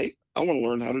 It's like, hey, I want to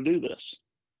learn how to do this.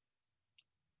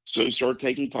 So I started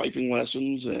taking piping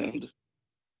lessons, and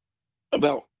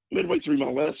about midway through my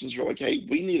lessons, we're like, hey,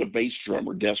 we need a bass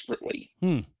drummer desperately.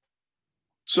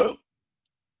 So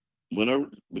went over,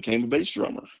 became a bass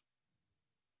drummer.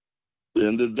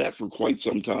 Then did that for quite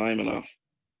some time, and I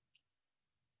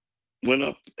went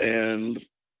up and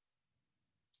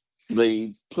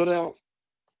they put out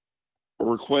a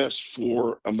request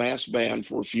for a mass band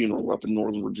for a funeral up in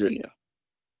Northern Virginia.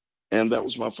 And that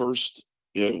was my first,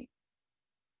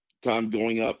 time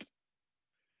going up.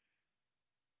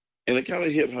 And it kind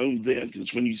of hit home then,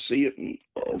 because when you see it and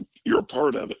you're a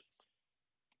part of it,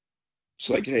 it's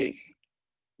like, hey,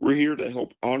 we're here to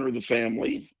help honor the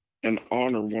family and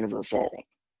honor one of our fallen.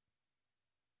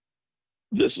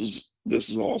 This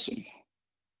is awesome.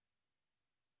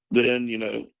 Then,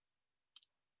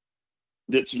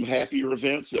 did some happier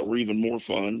events that were even more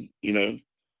fun,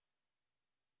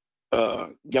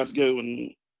 got to go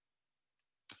and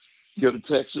go to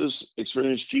Texas,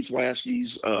 experience Chief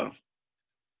Lasky's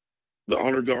the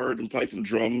honor guard and pipe and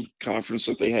drum conference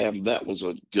that they have. That was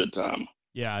a good time.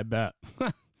 Yeah, I bet.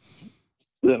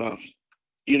 Then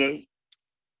you know,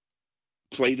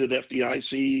 played at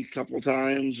FDIC a couple of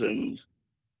times, and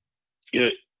you know,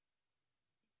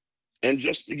 and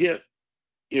just to get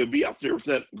be out there with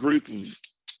that group of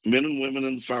men and women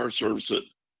in the fire service that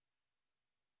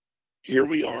here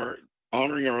we are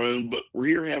honoring our own, but we're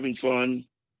here having fun,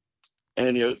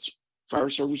 and it's fire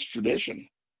service tradition.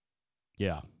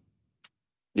 Yeah.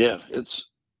 Yeah, it's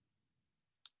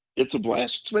a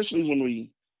blast, especially when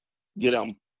we get out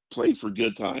and play for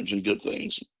good times and good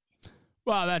things.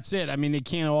 Well, that's it. I mean, it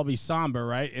can't all be somber,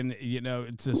 right? And,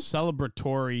 it's a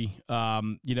celebratory,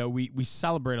 we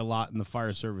celebrate a lot in the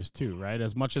fire service too, right?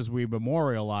 As much as we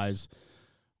memorialize,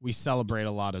 we celebrate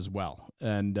a lot as well.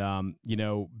 And,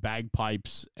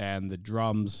 bagpipes and the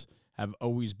drums have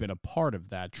always been a part of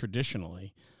that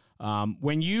traditionally.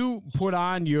 When you put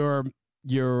on your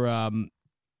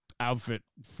outfit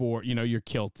for, your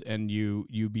kilt, and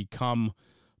you become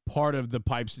part of the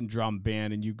pipes and drum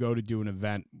band, and you go to do an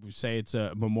event, say it's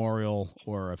a memorial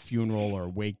or a funeral or a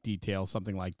wake detail,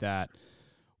 something like that.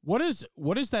 What is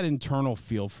that internal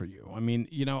feel for you? I mean,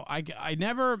 I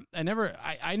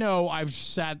know I've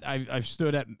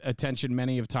stood at attention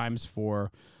many of times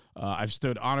for, I've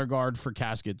stood honor guard for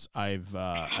caskets. I've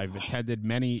attended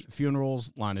many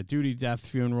funerals, line of duty death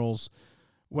funerals.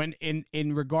 When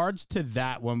in regards to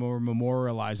that, when we're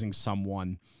memorializing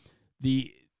someone,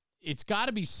 it's got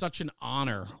to be such an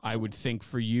honor, I would think,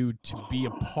 for you to be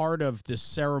a part of the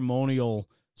ceremonial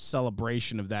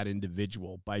celebration of that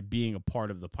individual by being a part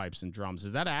of the pipes and drums.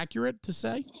 Is that accurate to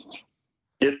say?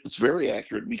 It's very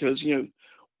accurate because,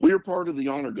 we're part of the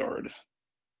honor guard,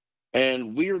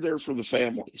 and we're there for the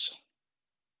families.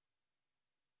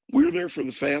 We're there for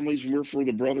the families, and we're for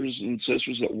the brothers and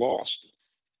sisters that lost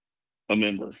a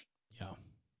member. Yeah.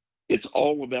 It's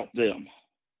all about them.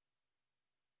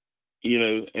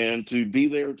 And to be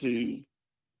there to,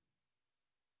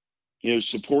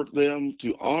 support them,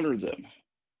 to honor them.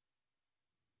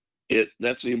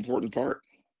 That's the important part.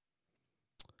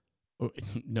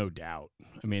 No doubt.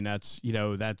 I mean, that's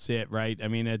it, right? I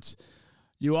mean,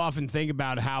 you often think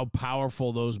about how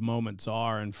powerful those moments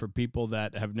are. And for people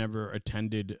that have never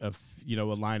attended a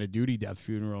line of duty death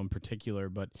funeral in particular,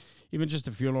 but even just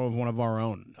a funeral of one of our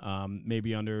own,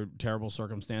 maybe under terrible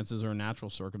circumstances or natural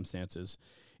circumstances,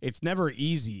 it's never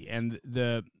easy. And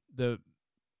the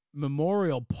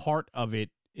memorial part of it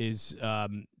is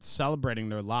celebrating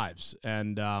their lives,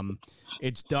 and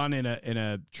it's done in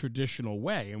a traditional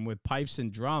way. And with pipes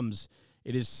and drums,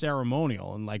 it is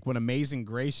ceremonial. And like when Amazing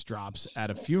Grace drops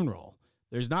at a funeral,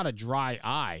 there's not a dry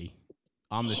eye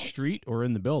on the street or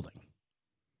in the building.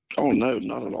 Oh no,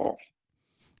 not at all.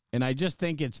 And I just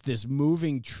think it's this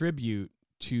moving tribute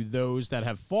to those that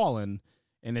have fallen,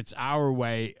 and it's our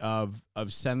way of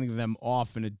sending them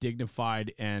off in a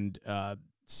dignified and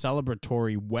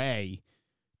celebratory way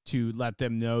to let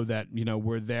them know that,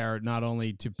 we're there not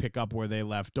only to pick up where they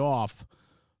left off,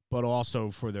 but also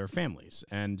for their families.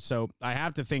 And so I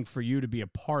have to think for you to be a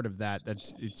part of that,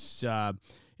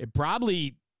 it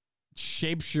probably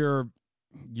shapes your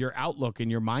outlook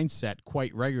and your mindset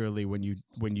quite regularly when you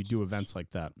do events like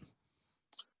that.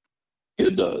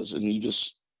 It does. And you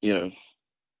just, you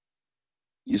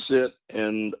sit,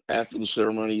 and after the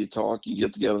ceremony, you talk, you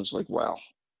get together, and it's like, wow,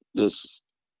 this,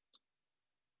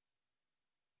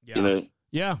 yeah.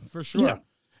 Yeah, for sure. Yeah.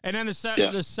 And then the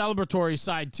celebratory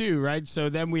side too, right? So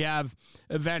then we have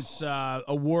events,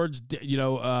 awards,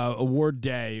 award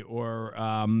day, or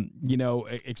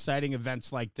exciting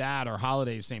events like that, or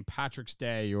holidays, St. Patrick's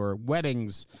Day, or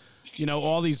weddings,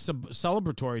 all these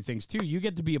celebratory things too. You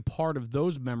get to be a part of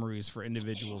those memories for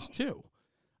individuals too.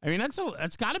 I mean,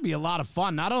 that's got to be a lot of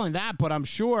fun. Not only that, but I'm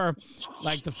sure,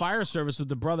 like the fire service with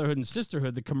the brotherhood and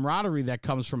sisterhood, the camaraderie that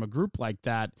comes from a group like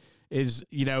that is,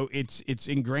 it's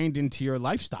ingrained into your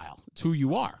lifestyle. It's who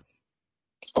you are.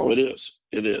 Oh, it is.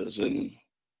 It is. And,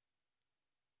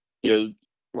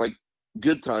 like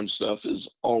good time stuff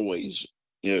is always,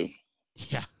 yeah.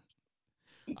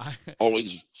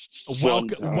 Always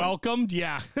welcomed.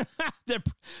 Yeah.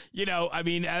 I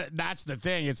mean, that's the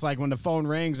thing. It's like when the phone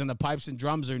rings and the pipes and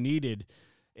drums are needed,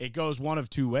 it goes one of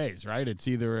two ways, right? It's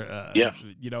either,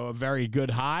 a very good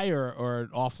high or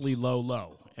an awfully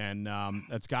low. And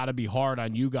that's got to be hard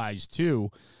on you guys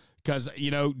too, because,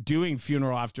 doing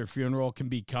funeral after funeral can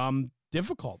become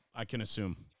difficult, I can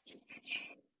assume.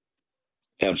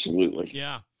 Absolutely.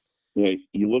 Yeah.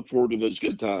 You look forward to those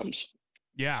good times.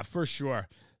 Yeah, for sure.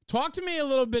 Talk to me a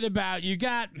little bit about,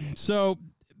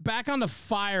 back on the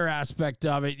fire aspect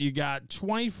of it, you got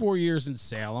 24 years in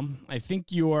Salem. I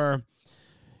think your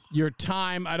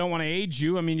time, I don't want to age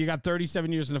you. I mean, you got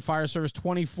 37 years in the fire service,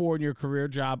 24 in your career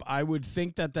job. I would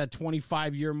think that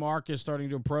 25-year mark is starting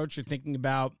to approach. You're thinking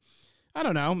about, I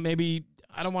don't know, maybe,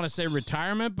 I don't want to say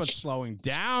retirement, but slowing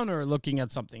down or looking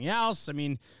at something else. I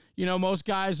mean, most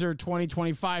guys are 20,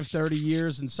 25, 30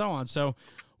 years and so on. So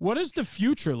what does the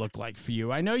future look like for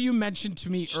you? I know you mentioned to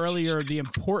me earlier the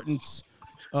importance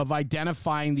of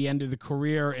identifying the end of the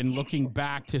career and looking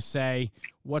back to say,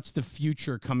 what's the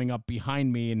future coming up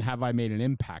behind me and have I made an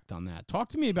impact on that? Talk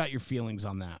to me about your feelings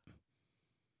on that.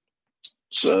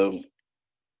 So,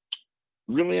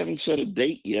 really haven't set a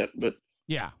date yet, but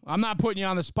yeah, I'm not putting you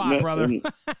on the spot, brother.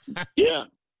 Yeah,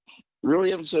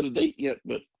 really haven't set a date yet,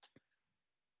 but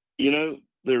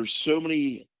there's so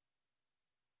many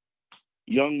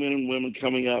young men and women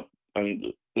coming up. I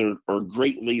mean, there are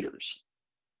great leaders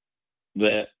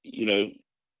that,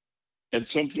 at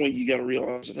some point you got to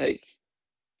realize that, hey,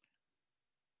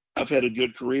 I've had a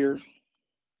good career.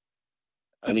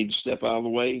 I need to step out of the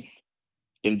way,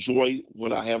 enjoy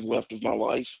what I have left of my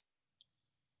life,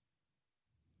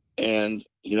 and,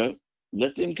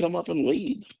 let them come up and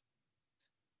lead.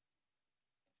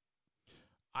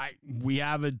 We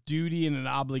have a duty and an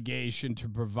obligation to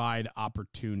provide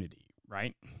opportunity,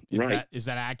 right? Is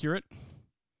that accurate?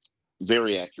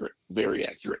 Very accurate. Very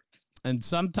accurate. And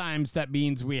sometimes that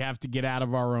means we have to get out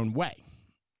of our own way.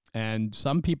 And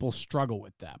some people struggle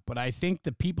with that. But I think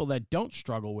the people that don't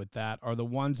struggle with that are the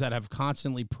ones that have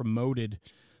constantly promoted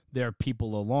their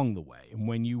people along the way. And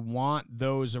when you want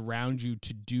those around you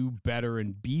to do better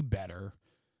and be better,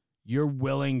 you're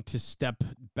willing to step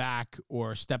back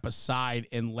or step aside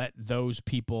and let those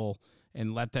people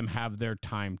and let them have their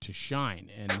time to shine.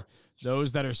 And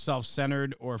those that are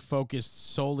self-centered or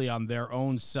focused solely on their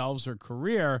own selves or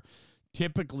career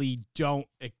typically don't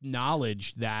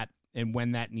acknowledge that and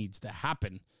when that needs to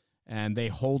happen, and they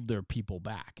hold their people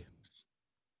back.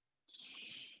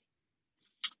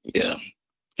 Yeah.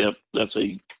 Yep. That's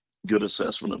a good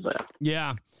assessment of that.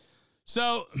 Yeah.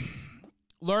 So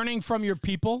learning from your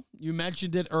people, you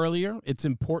mentioned it earlier. It's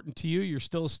important to you. You're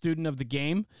still a student of the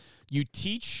game. You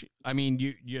teach. I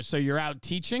mean, so you're out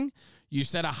teaching. You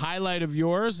said a highlight of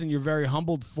yours, and you're very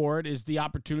humbled for it, is the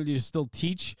opportunity to still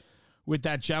teach with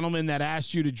that gentleman that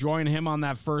asked you to join him on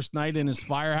that first night in his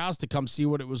firehouse to come see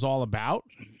what it was all about.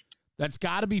 That's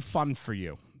got to be fun for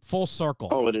you. Full circle.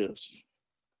 Oh, it is.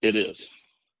 It is.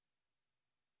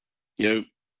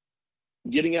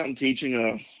 Getting out and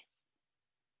teaching,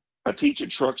 I teach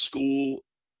at truck school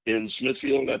in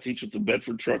Smithfield. I teach at the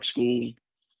Bedford Truck School.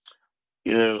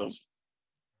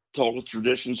 Taught with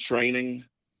traditions training.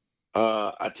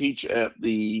 I teach at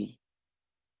the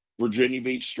Virginia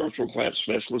Beach Structural Collapse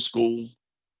Specialist School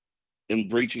in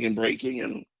breaching and breaking.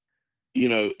 And,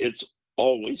 it's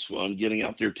always fun getting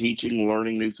out there teaching,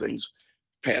 learning new things,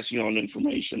 passing on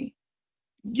information,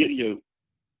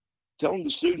 telling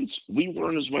the students, we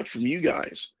learn as much from you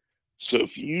guys. So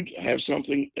if you have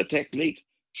something, a technique,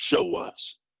 show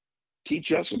us,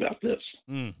 teach us about this.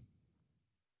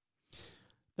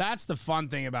 That's the fun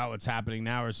thing about what's happening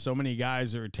now is so many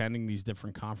guys are attending these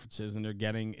different conferences and they're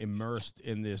getting immersed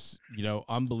in this,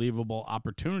 unbelievable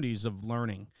opportunities of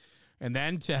learning. And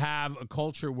then to have a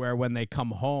culture where when they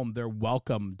come home, they're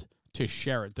welcomed to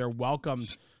share it. They're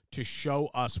welcomed to show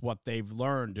us what they've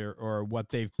learned or what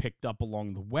they've picked up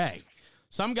along the way.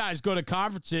 Some guys go to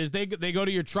conferences. They go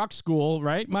to your truck school,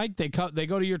 right, Mike? They go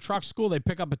to your truck school. They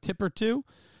pick up a tip or two.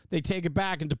 They take it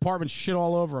back, and departments shit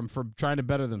all over them for trying to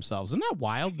better themselves. Isn't that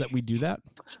wild that we do that?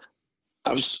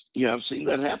 I've seen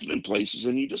that happen in places,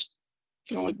 and you just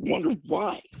wonder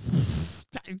why.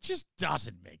 It just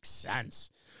doesn't make sense,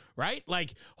 right?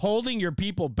 Like holding your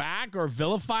people back or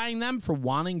vilifying them for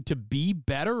wanting to be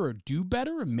better or do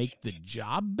better and make the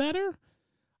job better.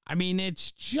 I mean,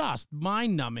 it's just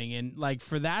mind-numbing, and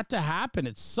for that to happen,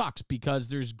 it sucks because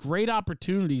there's great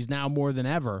opportunities now more than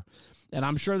ever. And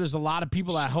I'm sure there's a lot of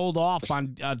people that hold off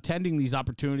on attending these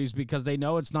opportunities because they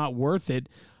know it's not worth it.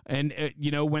 And,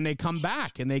 when they come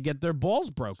back and they get their balls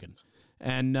broken.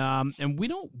 And we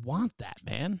don't want that,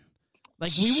 man.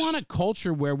 We want a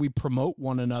culture where we promote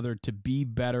one another to be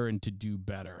better and to do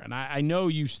better. And I know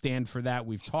you stand for that.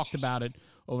 We've talked about it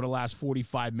over the last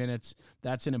 45 minutes.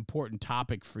 That's an important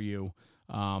topic for you,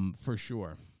 for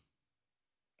sure.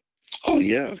 Oh,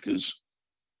 yeah, because,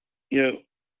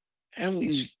 having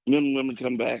these men and women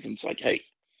come back and it's like, hey,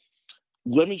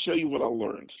 let me show you what I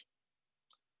learned.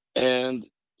 And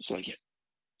it's like,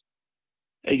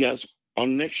 hey, guys,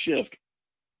 on next shift,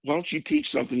 why don't you teach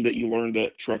something that you learned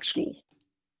at truck school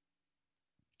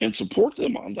and support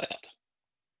them on that?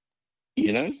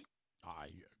 you know? I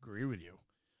agree with you.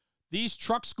 These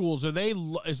truck schools,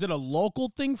 is it a local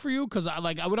thing for you? Because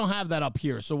we don't have that up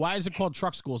here. So why is it called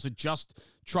truck school? Is it just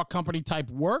truck company type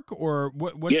work, or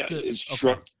what's it's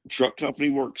truck company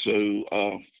work. So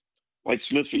like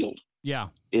Smithfield. Yeah.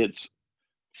 It's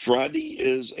Friday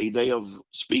is a day of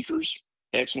speakers,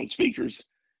 excellent speakers,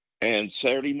 and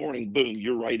Saturday morning, boom,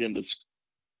 you're right into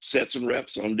sets and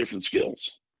reps on different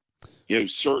skills.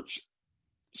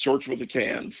 Search with a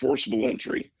can, forcible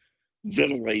entry,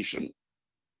 ventilation,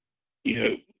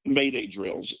 Mayday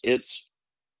drills. It's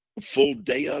a full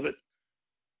day of it.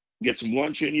 Get some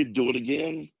lunch in you, do it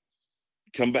again,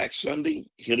 come back Sunday,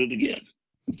 hit it again.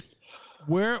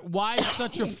 Why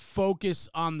such a focus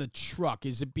on the truck?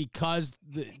 Is it because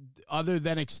other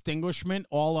than extinguishment,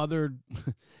 all other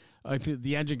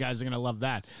the engine guys are going to love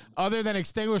that. Other than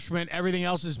extinguishment, everything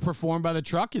else is performed by the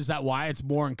truck? Is that why it's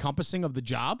more encompassing of the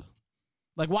job?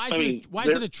 Like, why is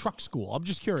it a truck school? I'm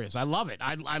just curious. I love it.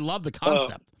 I love the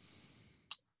concept.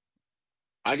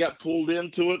 I got pulled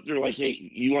into it. They're like, hey,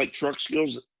 you like truck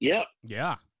skills? Yeah.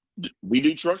 Yeah. We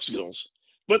do truck skills.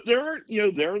 But there are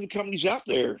the companies out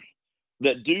there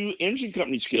that do engine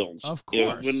company skills. Of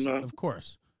course. Of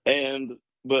course.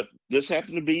 But this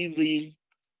happened to be the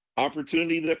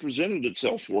opportunity that presented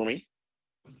itself for me.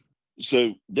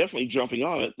 So definitely jumping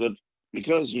on it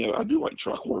because I do like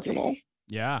truck work and all.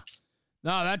 Yeah.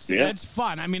 No, that's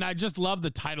fun. I mean, I just love the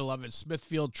title of it,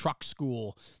 Smithfield Truck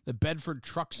School, the Bedford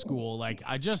Truck School. Like,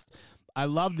 I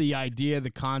love the idea, the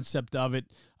concept of it,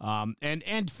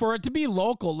 and for it to be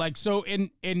local. Like, so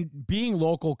in being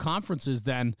local conferences,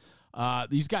 then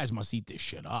these guys must eat this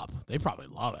shit up. They probably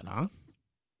love it, huh?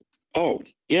 Oh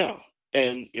yeah,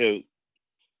 and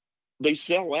they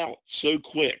sell out so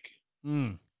quick.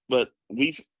 But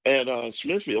we've at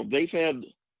Smithfield, they've had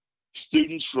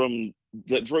students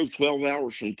that drove 12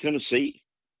 hours from Tennessee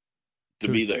to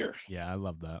be there. Yeah, I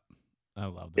love that.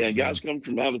 Yeah, guys come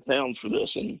from out of town for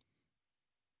this, and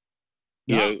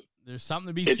there's something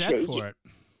to be said for it.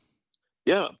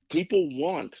 Yeah, people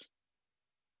want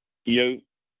the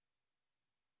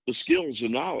skills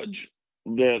and knowledge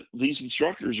that these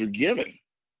instructors are giving.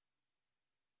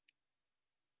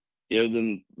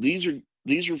 Then these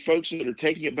are folks that are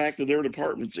taking it back to their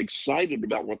departments, excited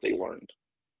about what they learned.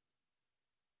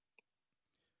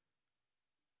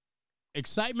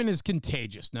 Excitement is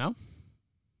contagious, no?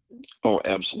 Oh,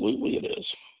 absolutely it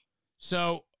is.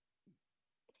 So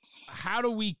how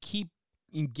do we keep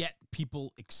and get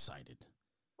people excited?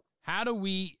 How do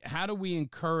we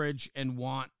encourage and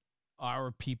want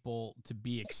our people to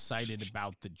be excited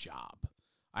about the job?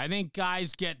 I think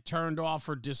guys get turned off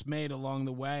or dismayed along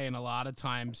the way, and a lot of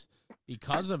times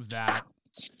because of that,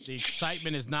 the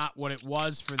excitement is not what it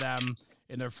was for them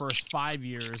in their first 5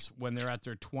 years when they're at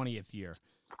their 20th year.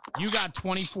 You got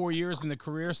 24 years in the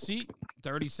career seat,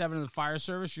 37 in the fire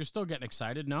service. You're still getting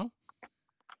excited, no?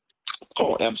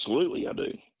 Oh, absolutely, I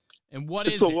do. And what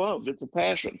is it? It's a love. It's a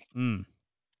passion.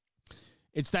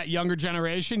 It's that younger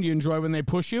generation. You enjoy when they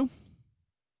push you?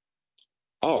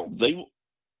 Oh, they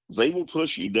will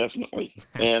push you, definitely.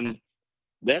 And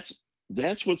that's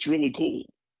what's really cool.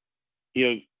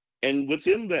 And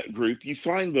within that group, you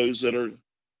find those that are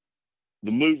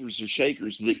the movers and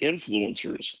shakers, the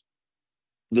influencers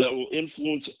that will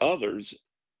influence others,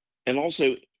 and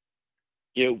also,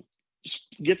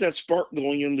 get that spark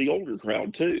going in the older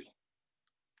crowd too.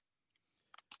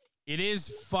 It is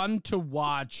fun to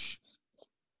watch.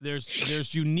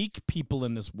 There's unique people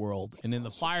in this world, and in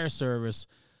the fire service,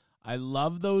 I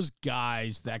love those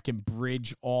guys that can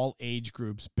bridge all age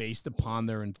groups based upon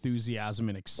their enthusiasm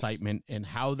and excitement and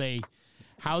how they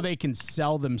can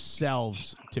sell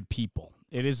themselves to people.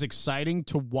 It is exciting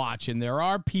to watch, and there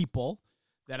are people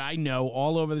that I know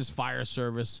all over this fire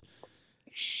service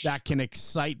that can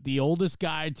excite the oldest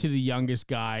guy to the youngest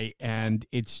guy, and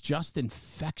it's just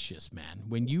infectious, man.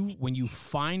 When you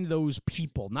find those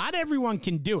people, not everyone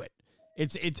can do it.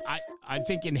 I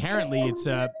think inherently it's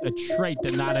a trait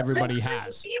that not everybody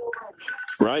has.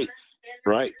 Right.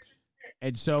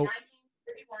 And so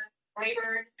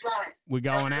we're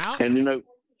going out. And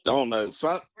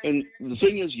and the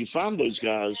thing is, you find those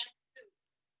guys,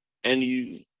 and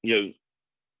you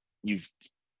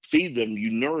feed them,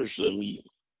 you nourish them, you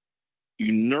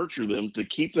nurture them to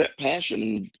keep that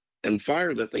passion and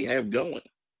fire that they have going.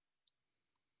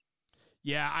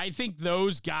 Yeah, I think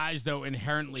those guys, though,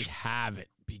 inherently have it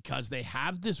because they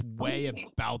have this way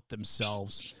about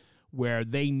themselves where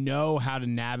they know how to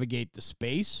navigate the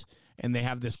space, and they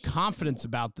have this confidence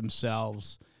about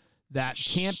themselves that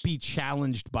can't be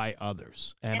challenged by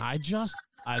others. And I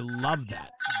love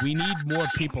that. We need more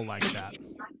people like that.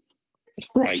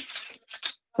 Right.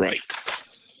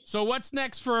 So what's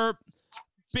next for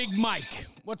Big Mike?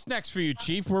 What's next for you,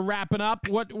 Chief? We're wrapping up.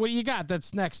 What do you got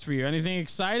that's next for you? Anything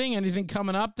exciting? Anything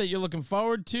coming up that you're looking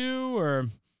forward to? Or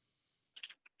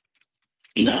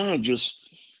No,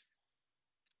 just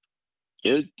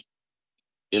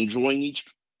enjoying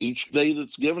each day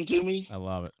that's given to me. I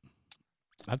love it.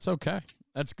 That's okay.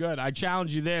 That's good. I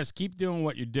challenge you this. Keep doing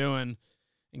what you're doing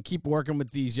and keep working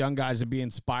with these young guys and be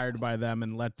inspired by them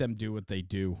and let them do what they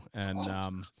do.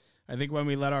 And I think when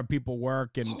we let our people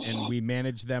work and we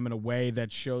manage them in a way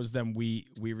that shows them we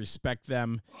respect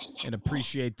them and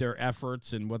appreciate their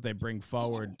efforts and what they bring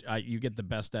forward, you get the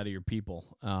best out of your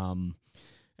people. And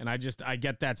I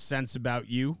get that sense about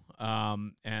you.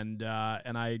 And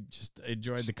I just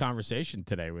enjoyed the conversation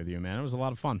today with you, man. It was a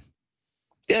lot of fun.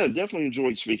 Yeah, definitely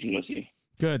enjoyed speaking with you.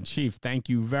 Good, Chief. Thank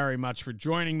you very much for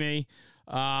joining me.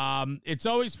 It's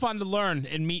always fun to learn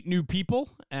and meet new people,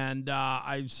 and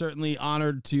I'm certainly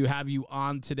honored to have you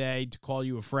on today, to call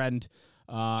you a friend.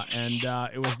 And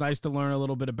it was nice to learn a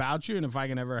little bit about you, and if I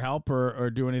can ever help or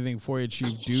do anything for you,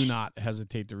 Chief, do not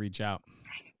hesitate to reach out.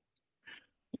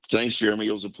 Thanks, Jeremy.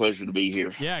 It was a pleasure to be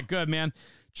here. Yeah, good, man.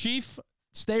 Chief,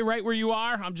 stay right where you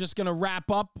are. I'm just going to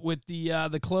wrap up with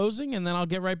the closing, and then I'll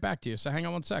get right back to you. So hang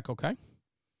on one sec, okay?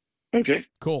 Okay.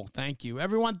 Cool. Thank you.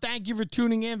 Everyone, thank you for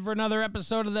tuning in for another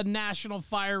episode of the National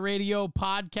Fire Radio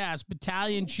Podcast.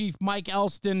 Battalion Chief Mike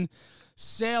Elston,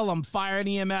 Salem Fire and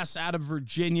EMS out of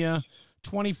Virginia.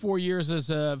 24 years as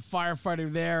a firefighter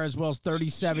there, as well as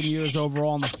 37 years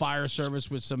overall in the fire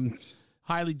service with some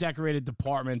highly decorated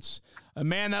departments. A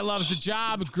man that loves the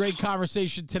job. A great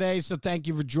conversation today, so thank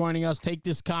you for joining us. Take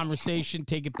this conversation,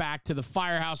 take it back to the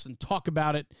firehouse, and talk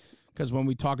about it, because when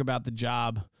we talk about the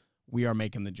job, we are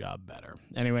making the job better.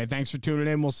 Anyway, thanks for tuning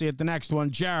in. We'll see you at the next one.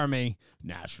 Jeremy,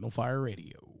 National Fire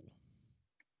Radio.